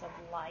wavelengths of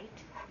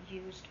light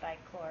used by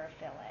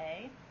chlorophyll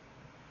A.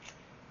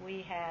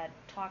 We had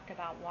talked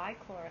about why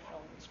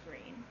chlorophyll was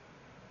green.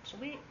 So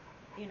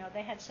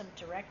they had some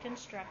direct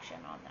instruction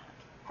on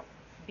that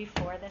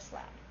before this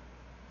lab.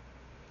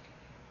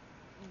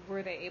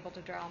 Were they able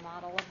to draw a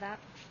model of that?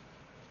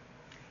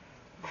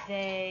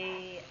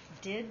 They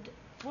did,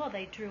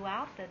 they drew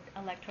out the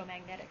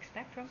electromagnetic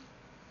spectrum,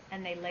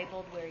 and they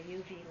labeled where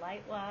UV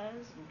light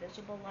was and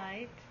visible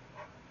light.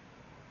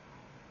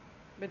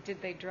 But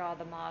did they draw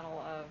the model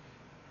of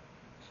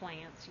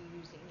plants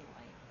using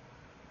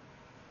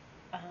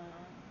light?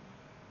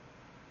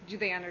 Do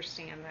they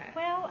understand that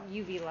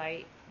UV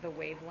light, the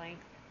wavelength,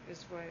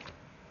 is what?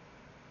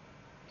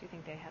 Do you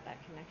think they had that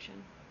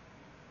connection?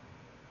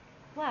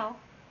 Well,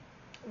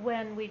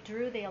 when we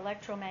drew the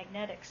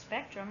electromagnetic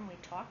spectrum, we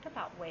talked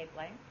about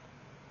wavelength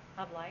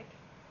of light.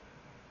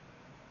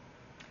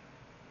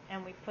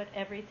 And we put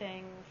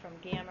everything from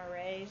gamma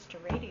rays to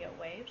radio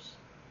waves.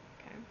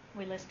 Okay.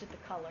 We listed the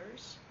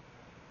colors.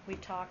 We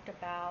talked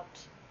about,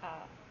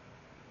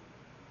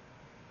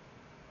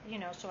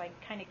 so I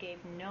kind of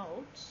gave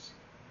notes.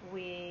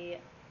 We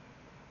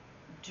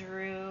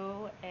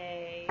drew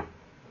a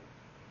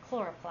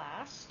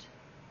chloroplast.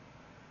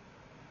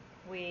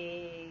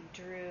 We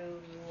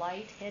drew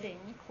light hitting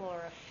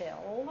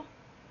chlorophyll.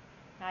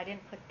 Now, I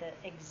didn't put the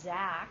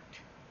exact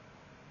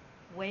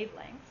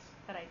wavelengths,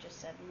 but I just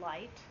said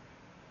light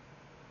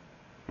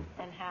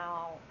and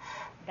how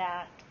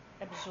that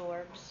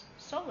absorbs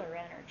solar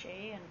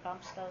energy and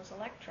bumps those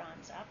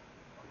electrons up.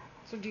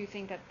 So do you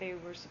think that they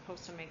were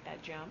supposed to make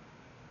that jump,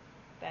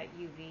 that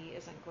UV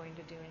isn't going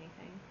to do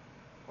anything?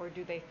 Or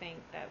do they think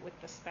that with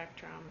the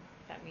spectrum,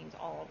 that means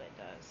all of it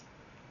does?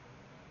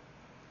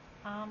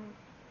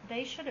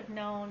 They should have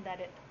known that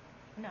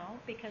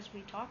because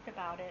we talked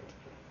about it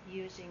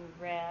using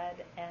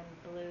red and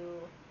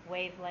blue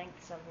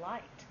wavelengths of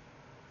light.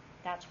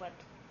 That's what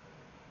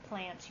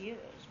plants use,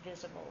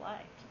 visible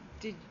light.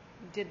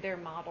 Did their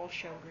model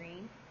show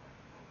green?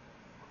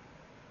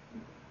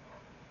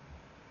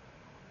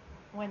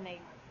 When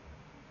they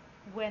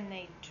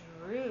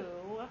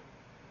drew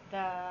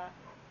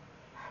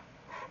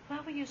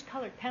we used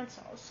colored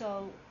pencils,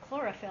 so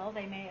chlorophyll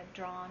they may have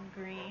drawn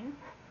green,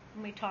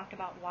 and we talked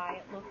about why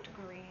it looked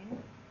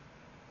green,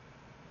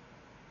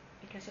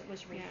 because it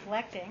was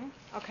reflecting.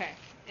 Okay,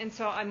 And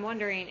so I'm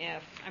wondering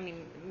if,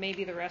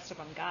 maybe the rest of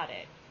them got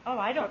it. Oh,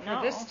 I don't but know.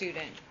 For this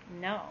student,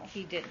 no,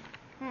 he didn't.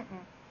 Mm-mm.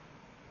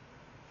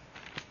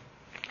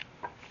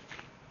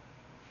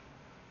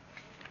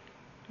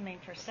 I mean,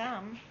 for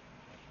some,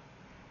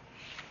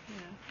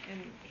 Yeah.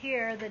 and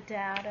here the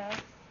data,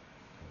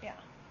 yeah.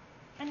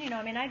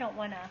 And I don't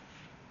want to,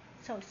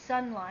 so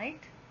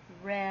sunlight,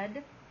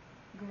 red,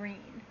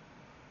 green.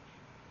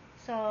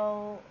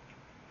 So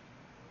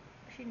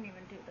she didn't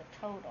even do the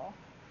total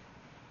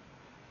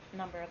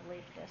number of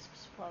leaf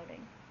discs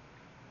floating.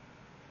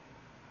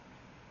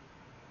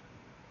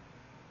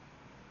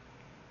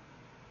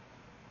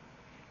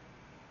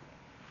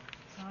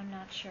 So I'm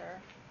not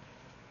sure.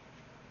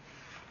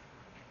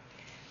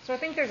 So I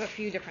think there's a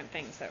few different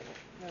things that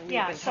we've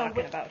been so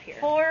talking about here.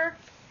 For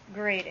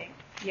grading,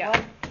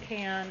 what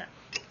can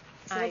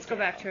So let's go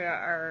back to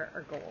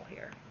our goal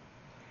here.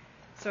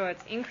 So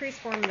it's increase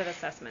formative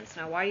assessments.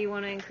 Now, why do you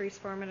want to increase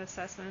formative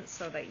assessments?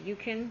 So that you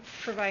can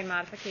provide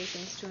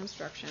modifications to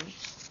instruction.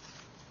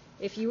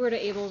 If you were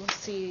to able to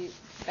see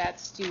that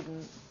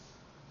student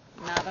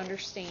not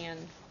understand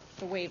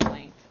the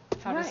wavelength,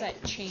 how does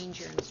that change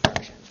your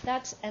instruction?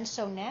 And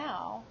so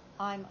now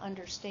I'm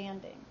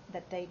understanding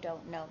that they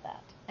don't know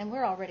that. And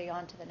we're already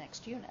on to the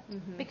next unit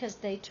because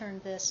they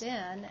turned this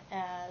in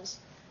as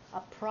a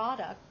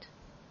product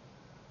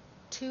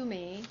to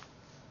me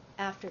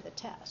after the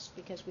test,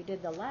 because we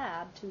did the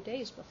lab 2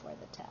 days before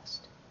the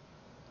test.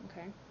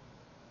 Okay.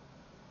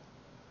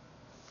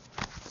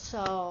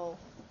 So,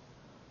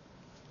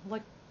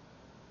 what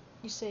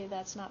you say,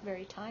 that's not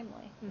very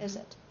timely, is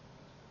it?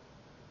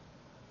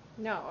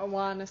 No,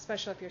 well, and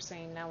especially if you're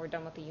saying now we're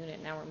done with the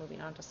unit, now we're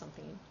moving on to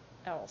something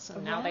else,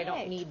 and now they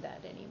don't need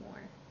that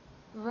anymore.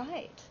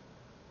 Right.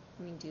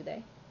 Do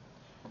they?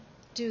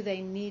 Do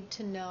they need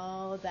to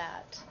know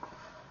that,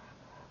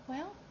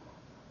 well,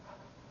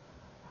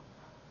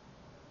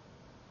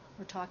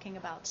 we're talking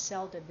about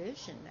cell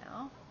division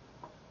now.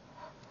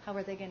 How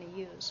are they going to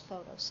use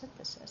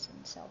photosynthesis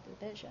in cell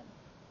division?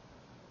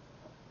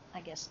 I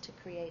guess to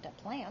create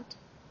a plant.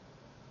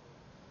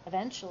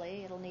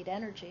 Eventually, it'll need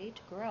energy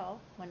to grow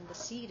when the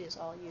seed is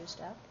all used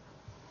up.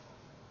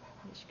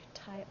 I guess you could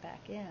tie it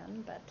back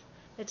in, but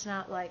it's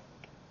not like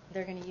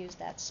they're going to use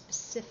that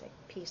specific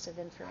piece of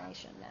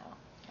information now.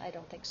 I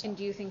don't think so. And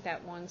do you think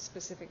that one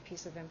specific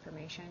piece of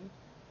information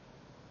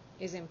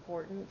is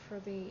important for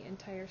the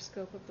entire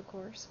scope of the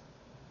course?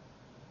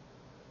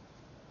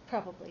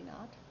 Probably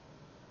not.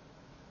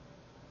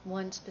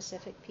 One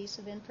specific piece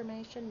of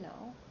information,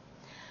 no.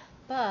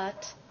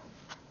 But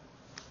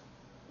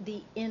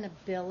the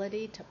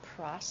inability to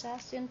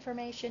process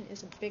information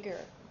is a bigger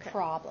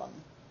problem,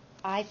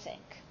 I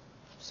think.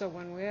 So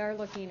when we are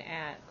looking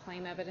at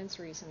claim evidence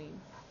reasoning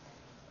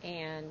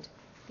and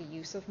the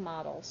use of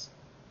models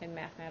in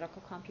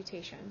mathematical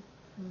computation,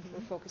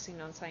 we're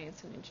focusing on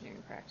science and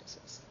engineering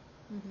practices.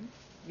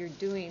 You're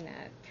doing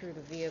that through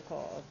the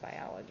vehicle of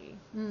biology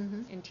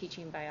and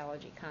teaching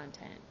biology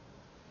content,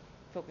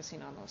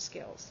 focusing on those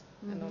skills.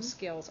 And those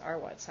skills are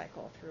what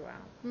cycle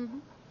throughout.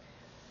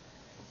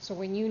 So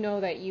when you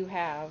know that you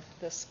have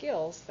the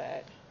skills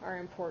that are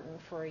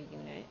important for a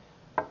unit,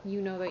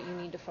 you know that you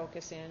need to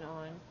focus in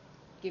on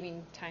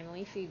giving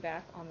timely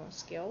feedback on those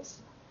skills.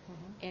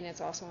 And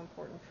it's also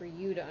important for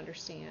you to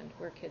understand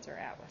where kids are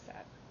at with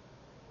that.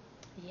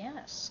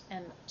 Yes.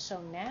 And so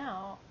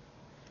now,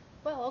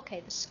 well, okay,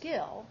 the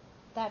skill,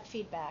 that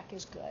feedback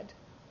is good,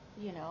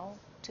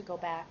 to go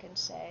back and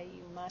say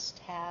you must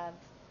have,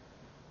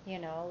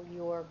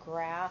 your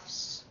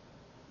graphs,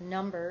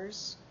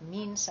 numbers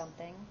mean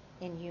something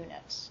in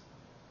units.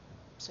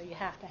 So you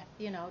have to,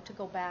 to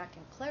go back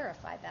and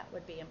clarify that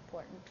would be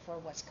important for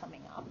what's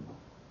coming up.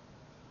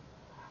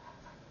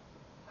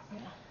 Yeah.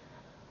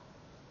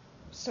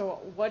 So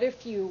what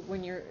if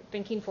when you're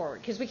thinking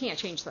forward, because we can't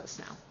change this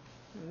now,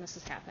 and this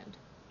has happened.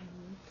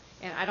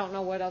 And I don't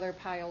know what other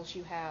piles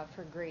you have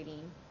for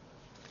grading,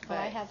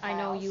 but I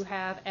know you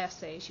have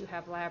essays, you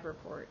have lab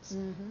reports,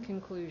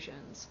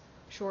 conclusions,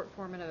 short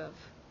formative,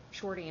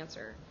 short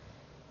answer.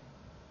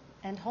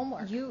 And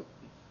homework.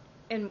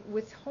 And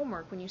with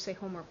homework, when you say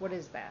homework, what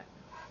is that?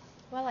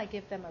 Well, I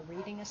give them a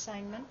reading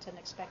assignment and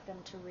expect them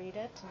to read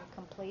it and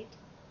complete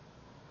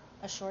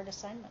a short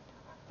assignment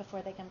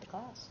before they come to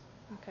class.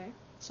 Okay.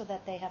 So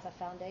that they have a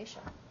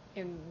foundation.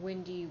 And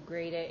when do you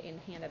grade it and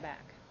hand it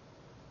back?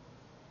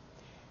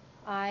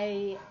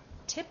 I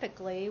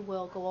typically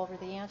will go over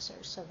the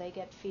answers, so they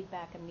get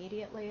feedback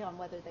immediately on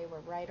whether they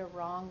were right or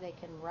wrong. They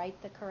can write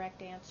the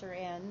correct answer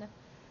in.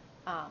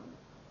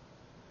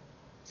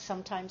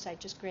 Sometimes I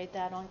just grade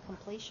that on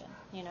completion.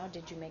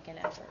 Did you make an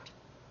effort?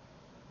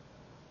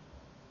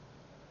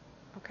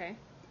 Okay.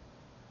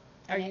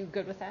 Are you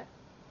good with that?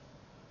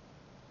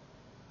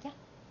 Yeah.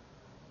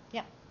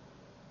 Yeah.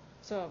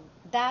 So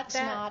that's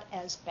not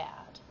as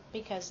bad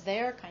because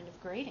they're kind of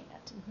grading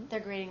it. They're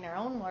grading their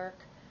own work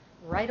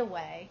right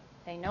away.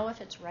 They know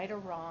if it's right or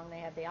wrong. They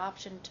have the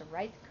option to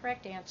write the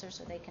correct answer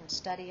so they can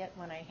study it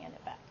when I hand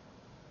it back.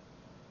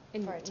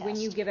 And for a test. When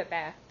you give it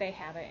back, they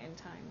have it in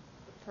time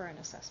for an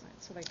assessment,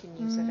 so they can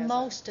use it as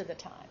most of the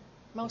time.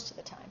 most of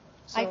the time.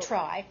 So- I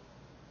try.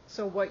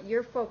 So what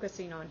you're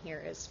focusing on here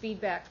is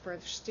feedback for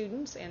the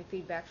students and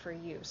feedback for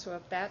you. So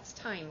if that's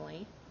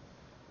timely,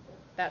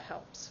 that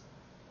helps.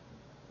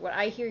 What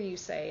I hear you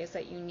say is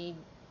that you need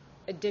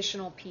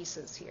additional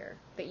pieces here,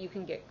 that you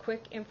can get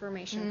quick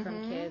information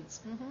from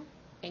kids,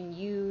 and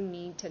you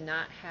need to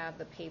not have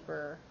the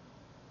paper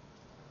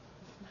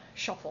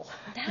shuffle.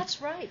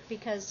 That's right,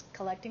 because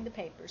collecting the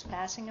papers,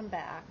 passing them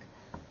back,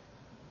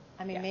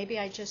 I mean, Yeah. maybe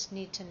I just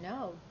need to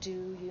know, do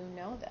you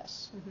know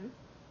this? Mm-hmm.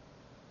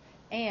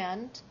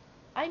 And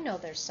I know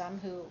there's some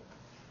who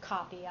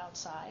copy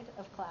outside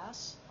of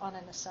class on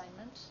an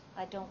assignment.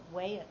 I don't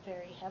weigh it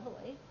very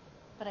heavily,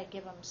 but I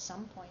give them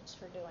some points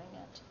for doing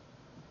it.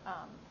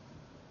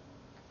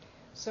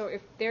 So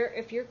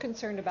if you're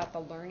concerned about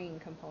the learning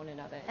component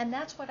of it, And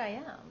that's what I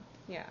am.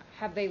 yeah,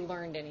 have they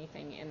learned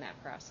anything in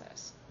that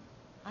process?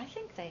 I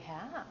think they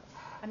have.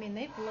 I mean,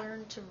 they've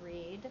learned to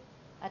read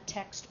a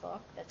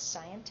textbook that's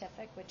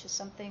scientific, which is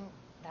something,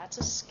 that's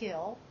a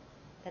skill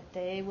that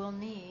they will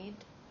need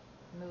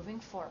moving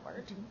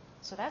forward. Mhm.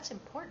 So that's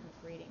important,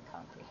 reading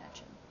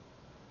comprehension.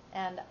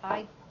 And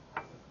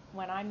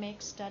when I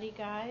make study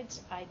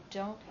guides, I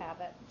don't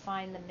have it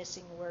find the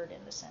missing word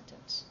in the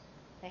sentence.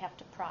 They have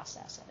to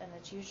process it, and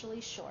it's usually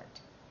short,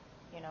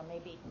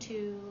 maybe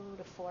 2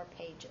 to 4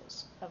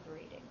 pages of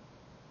reading.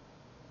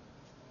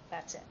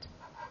 That's it.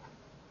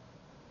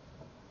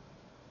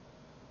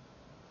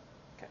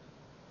 Okay.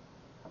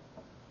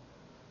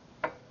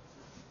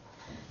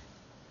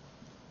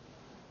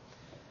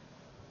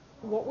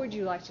 What would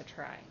you like to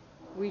try?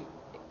 We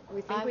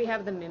think we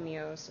have the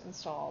Mimios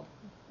installed.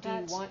 Do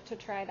you want to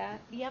try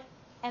that? Yep.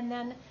 And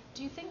then,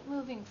 do you think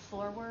moving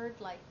forward,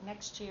 like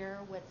next year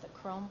with the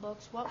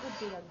Chromebooks, what would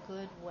be a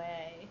good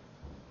way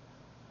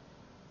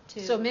to...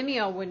 So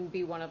Mimeo wouldn't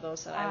be one of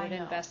those that I I would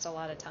know. invest a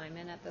lot of time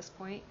in at this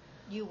point.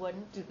 You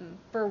wouldn't? Mm-mm.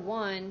 For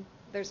one,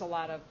 there's a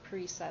lot of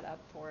pre-set up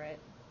for it.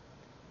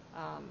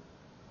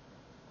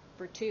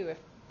 For two, if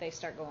they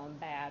start going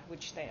bad,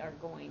 which they are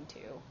going to,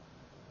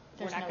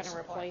 There's we're not no going to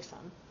support. replace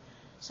them.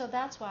 So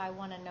that's why I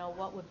want to know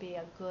what would be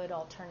a good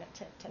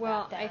alternative to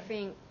Well, that then. I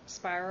think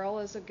Spiral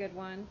is a good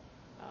one.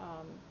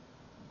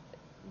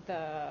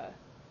 The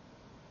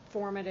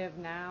Formative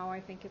Now,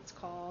 I think it's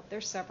called.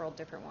 There's several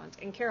different ones.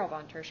 And Carol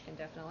Von Tersch can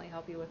definitely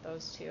help you with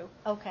those too.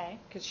 Okay.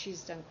 Because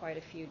she's done quite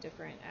a few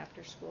different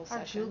after-school Are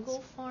sessions.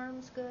 Google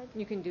Forms good?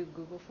 You can do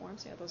Google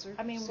Forms. Yeah, those are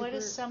I mean, super... what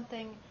is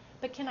something...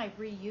 But can I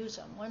reuse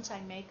them? Once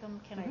I make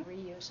them, can I Mhm.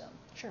 reuse them?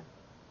 Sure.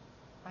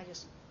 I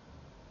just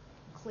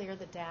clear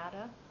the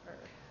data?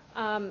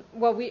 Or...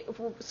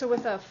 So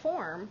with a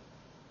form,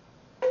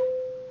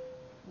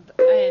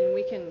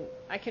 and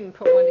I can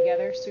put one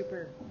together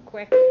super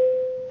quick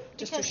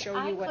just to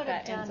show you what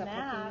that ends up looking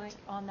like. Because I could have done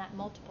that on that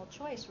multiple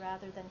choice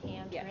rather than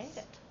hand Yes. rate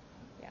it.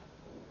 Yeah.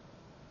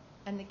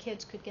 And the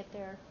kids could get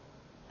their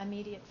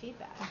immediate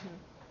feedback. Mhm.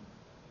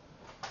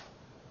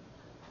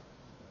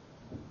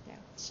 Yeah.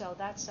 So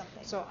that's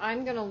something. So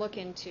I'm going to look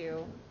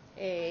into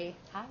a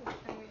Hi.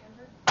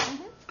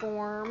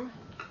 form,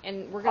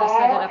 and we're going to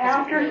set it All up as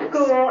a quiz.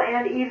 after-school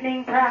and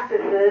evening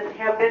practices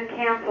have been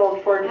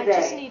canceled for I today.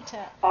 just need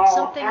to All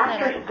something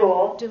that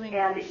after-school I'm doing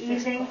and physically.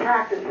 evening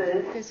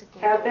practices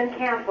Physically. have been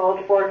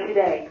canceled for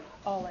today.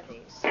 All of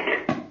these.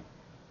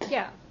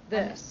 Yeah,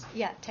 this.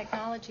 Yeah,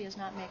 technology is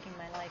not making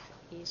my life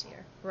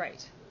easier.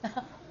 Right.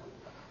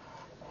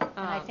 And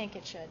I think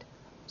it should.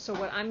 So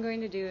what I'm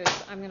going to do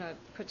is I'm going to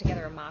put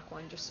together a mock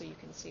one just so you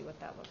can see what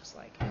that looks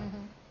like.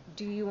 Mm-hmm.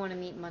 Do you want to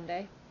meet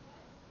Monday?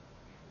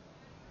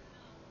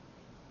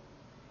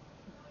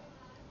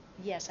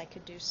 Yes, I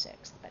could do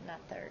 6th, but not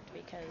 3rd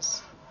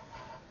because,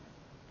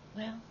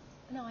 well,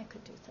 no, I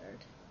could do 3rd.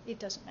 It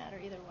doesn't matter,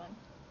 either one.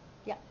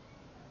 Yeah.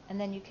 And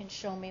then you can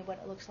show me what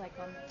it looks like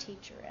on the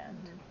teacher end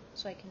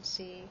so I can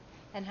see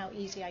and how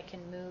easy I can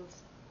move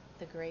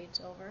the grades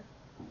over.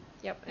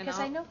 Yep. Because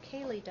I know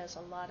Kaylee does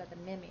a lot of the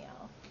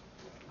Mimeo.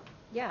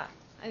 Yeah,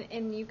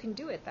 and you can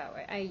do it that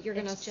way. You're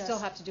going to It's still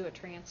just- have to do a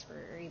transfer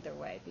either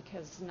way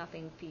because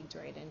nothing feeds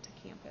right into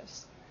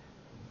campus.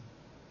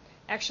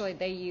 Actually,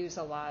 they use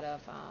a lot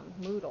of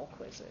Moodle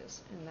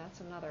quizzes, and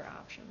that's another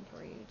option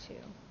for you too.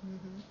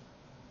 Mm-hmm.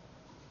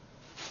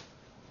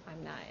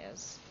 I'm not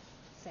as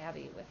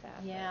savvy with that.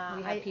 but Yeah,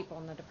 we have people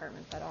in the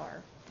department that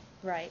are.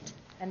 Right.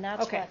 And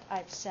that's Okay. what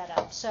I've set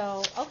up.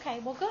 So, okay,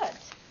 well, good.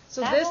 So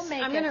That this, will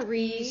make I'm going to it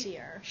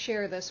easier.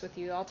 share this with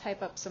you. I'll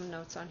type up some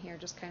notes on here,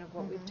 just kind of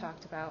what we've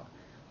talked about.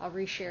 I'll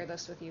reshare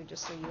this with you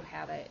just so you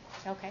have it.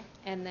 Okay.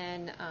 And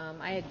then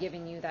I had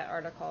given you that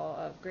article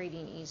of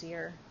Grading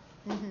Easier.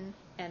 Mm-hmm.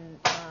 And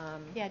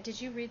Yeah, did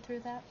you read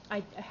through that?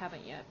 I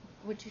haven't yet.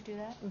 Would you do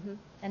that? Mm-hmm.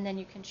 And then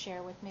you can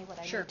share with me what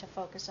I Sure. need to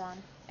focus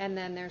on. And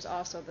then there's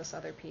also this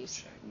other piece.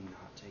 Should I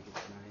not take it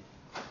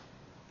tonight?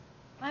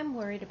 I'm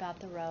worried about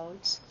the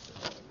roads.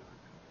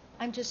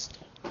 I'm just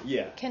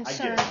Yeah, I get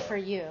concerned that. for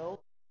you.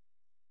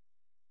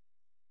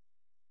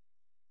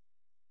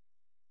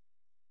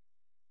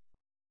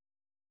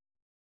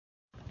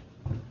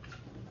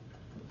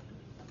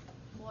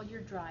 Well,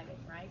 you're driving,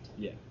 right?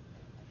 Yeah.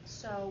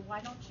 So why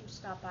don't you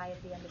stop by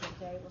at the end of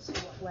the day? We'll see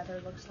what weather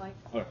looks like.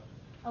 All right.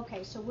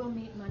 Okay, so we'll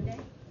meet Monday?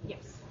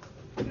 Yes.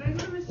 Can I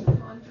go to Mr.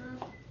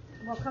 Contra?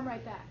 Well, come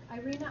right back.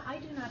 Irina, I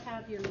do not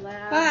have your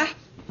lab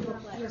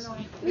booklet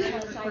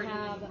because I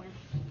have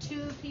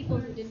 2 people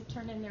who didn't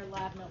turn in their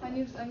lab notebook.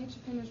 I need to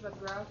finish that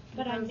graph.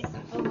 But I because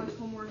so much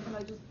homework,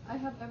 and I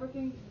have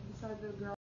everything besides the graph.